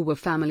men who were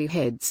family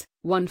heads,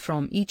 one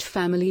from each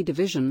family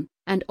division,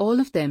 and all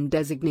of them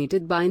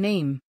designated by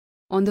name.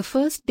 On the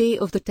first day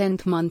of the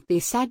 10th month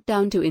they sat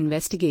down to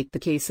investigate the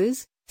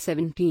cases.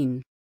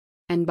 17.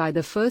 And by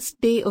the first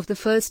day of the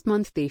first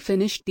month they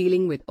finished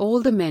dealing with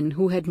all the men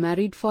who had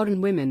married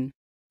foreign women.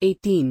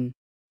 18.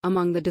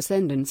 Among the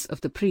descendants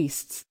of the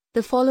priests,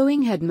 the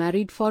following had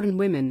married foreign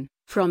women,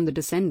 from the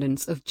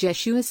descendants of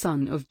Jeshua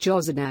son of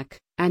Jozadak,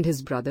 and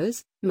his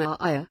brothers,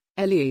 Maaiah,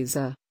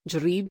 Eleazar,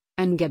 Jarib,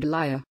 and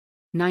Gedaliah.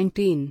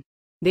 19.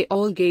 They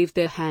all gave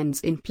their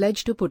hands in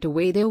pledge to put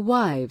away their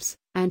wives,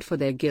 and for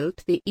their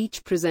guilt they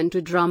each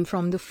presented ram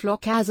from the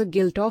flock as a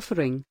guilt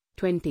offering,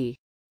 20.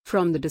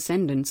 From the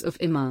descendants of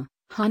Immer,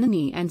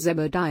 Hanani and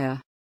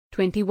Zebediah.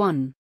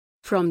 21.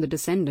 From the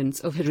descendants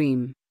of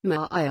Harim,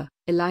 Maaiah,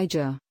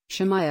 Elijah,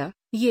 Shemaiah,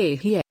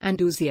 Yehiah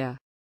and Uzziah.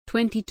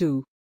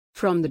 22.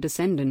 From the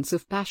descendants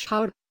of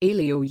Pashhur,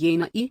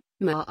 Elioenai,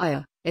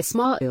 Maaiah,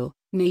 Ismail,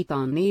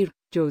 Nethanir,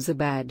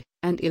 Jozabad,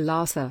 and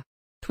Elasah.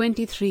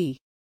 23.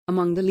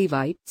 Among the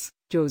Levites,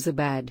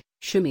 Jozabad,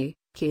 Shimei,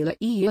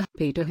 Kelaiah,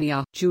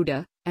 Petahiah,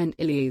 Judah, and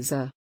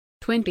Eleazar.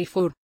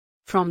 24.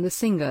 From the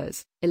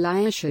singers,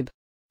 Eliashib.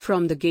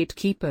 From the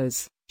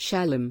gatekeepers,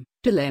 Shallum,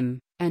 Telem,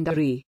 and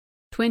Ari.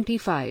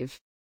 25.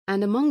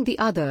 And among the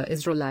other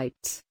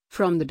Israelites,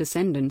 from the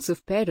descendants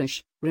of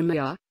Peresh,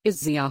 Remiah,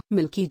 Izziah,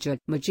 Melchijed,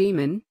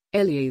 Majamin,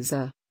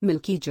 Eleazar,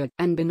 Melchijed,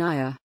 and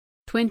Benaiah.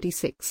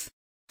 26.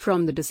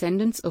 From the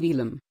descendants of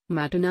Elam,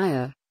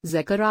 Mattaniah,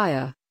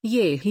 Zechariah,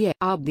 Yehiah,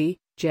 Abdi,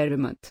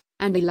 Jeremoth,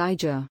 and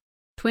Elijah.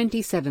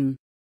 27.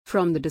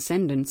 From the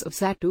descendants of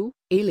Zattu,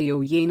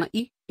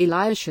 Elioenai,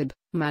 Eliashib,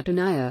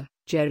 Mattaniah,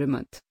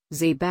 Jeremoth,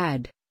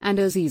 Zabad, and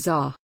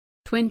Azizah.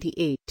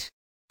 28.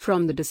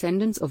 From the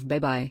descendants of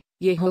Bebai,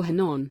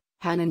 Yehohanan,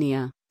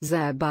 Hananiah,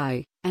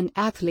 Zabbai, and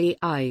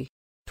Athlai.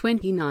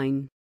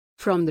 29.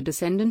 From the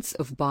descendants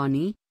of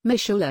Bani,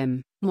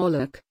 Meshullam,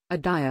 Moloch,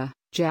 Adiah,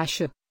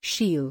 Jasher,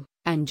 Sheel,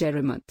 and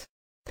Jeremoth.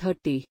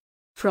 30.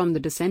 From the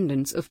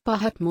descendants of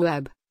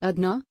Pahat-Moab,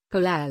 Adnah,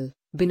 Kalal,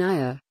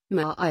 Benaiah,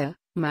 Maaiah,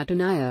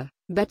 Mattaniah,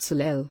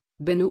 Betzalel,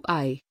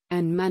 Benui,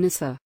 and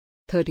Manasseh.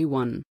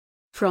 31.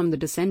 From the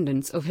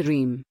descendants of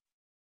Harim,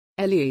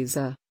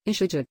 Eleazar,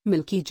 Ishijah,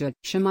 Melchijed,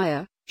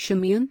 Shemaiah,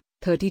 Shimeon.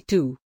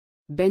 32.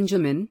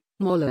 Benjamin,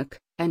 Moloch,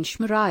 and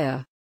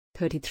Shmariah.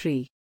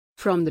 33.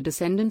 From the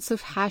descendants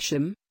of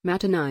Hashem,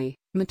 Mattanai,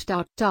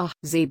 Mattatah,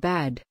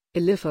 Zabad,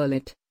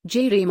 Eliphalet,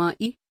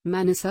 Jeremiah,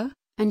 Manasseh,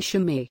 and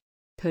Shimei.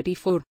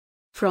 34.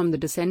 From the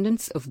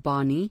descendants of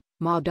Bani,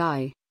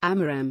 Madai,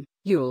 Amram,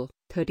 Yul.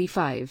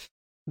 35.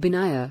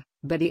 Benaiah,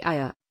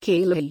 Bediah,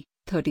 Kalai.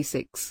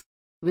 36.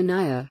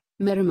 Benaiah,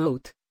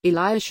 Meremoth,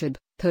 Eliashib.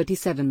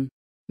 37.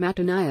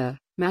 Mattaniah,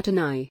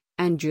 Mattanai,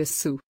 and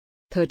Jesu.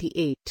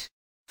 38.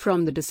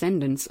 From the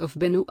descendants of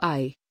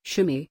Benui,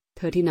 Shimei.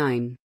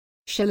 39.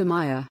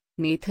 Shelemiah,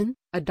 Nathan,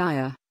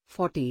 Adiah.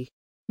 40.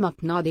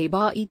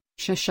 Maknadebai,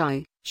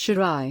 Shashai,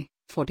 Shirai.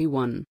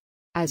 41.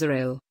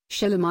 Azarel,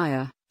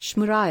 Shelemiah,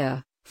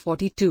 Shmariah.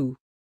 42.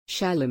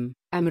 Shallum,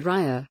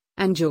 Amariah,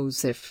 and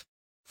Joseph.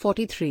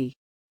 43.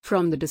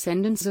 From the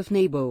descendants of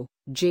Nebo,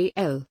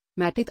 Jael,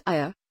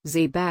 Mattithiah,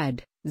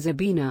 Zabad,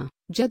 Zabina,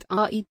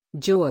 Jedai,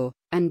 Joel,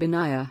 and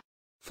Benaiah.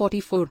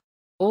 44.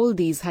 All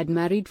these had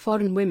married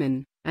foreign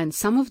women, and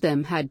some of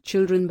them had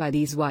children by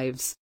these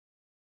wives.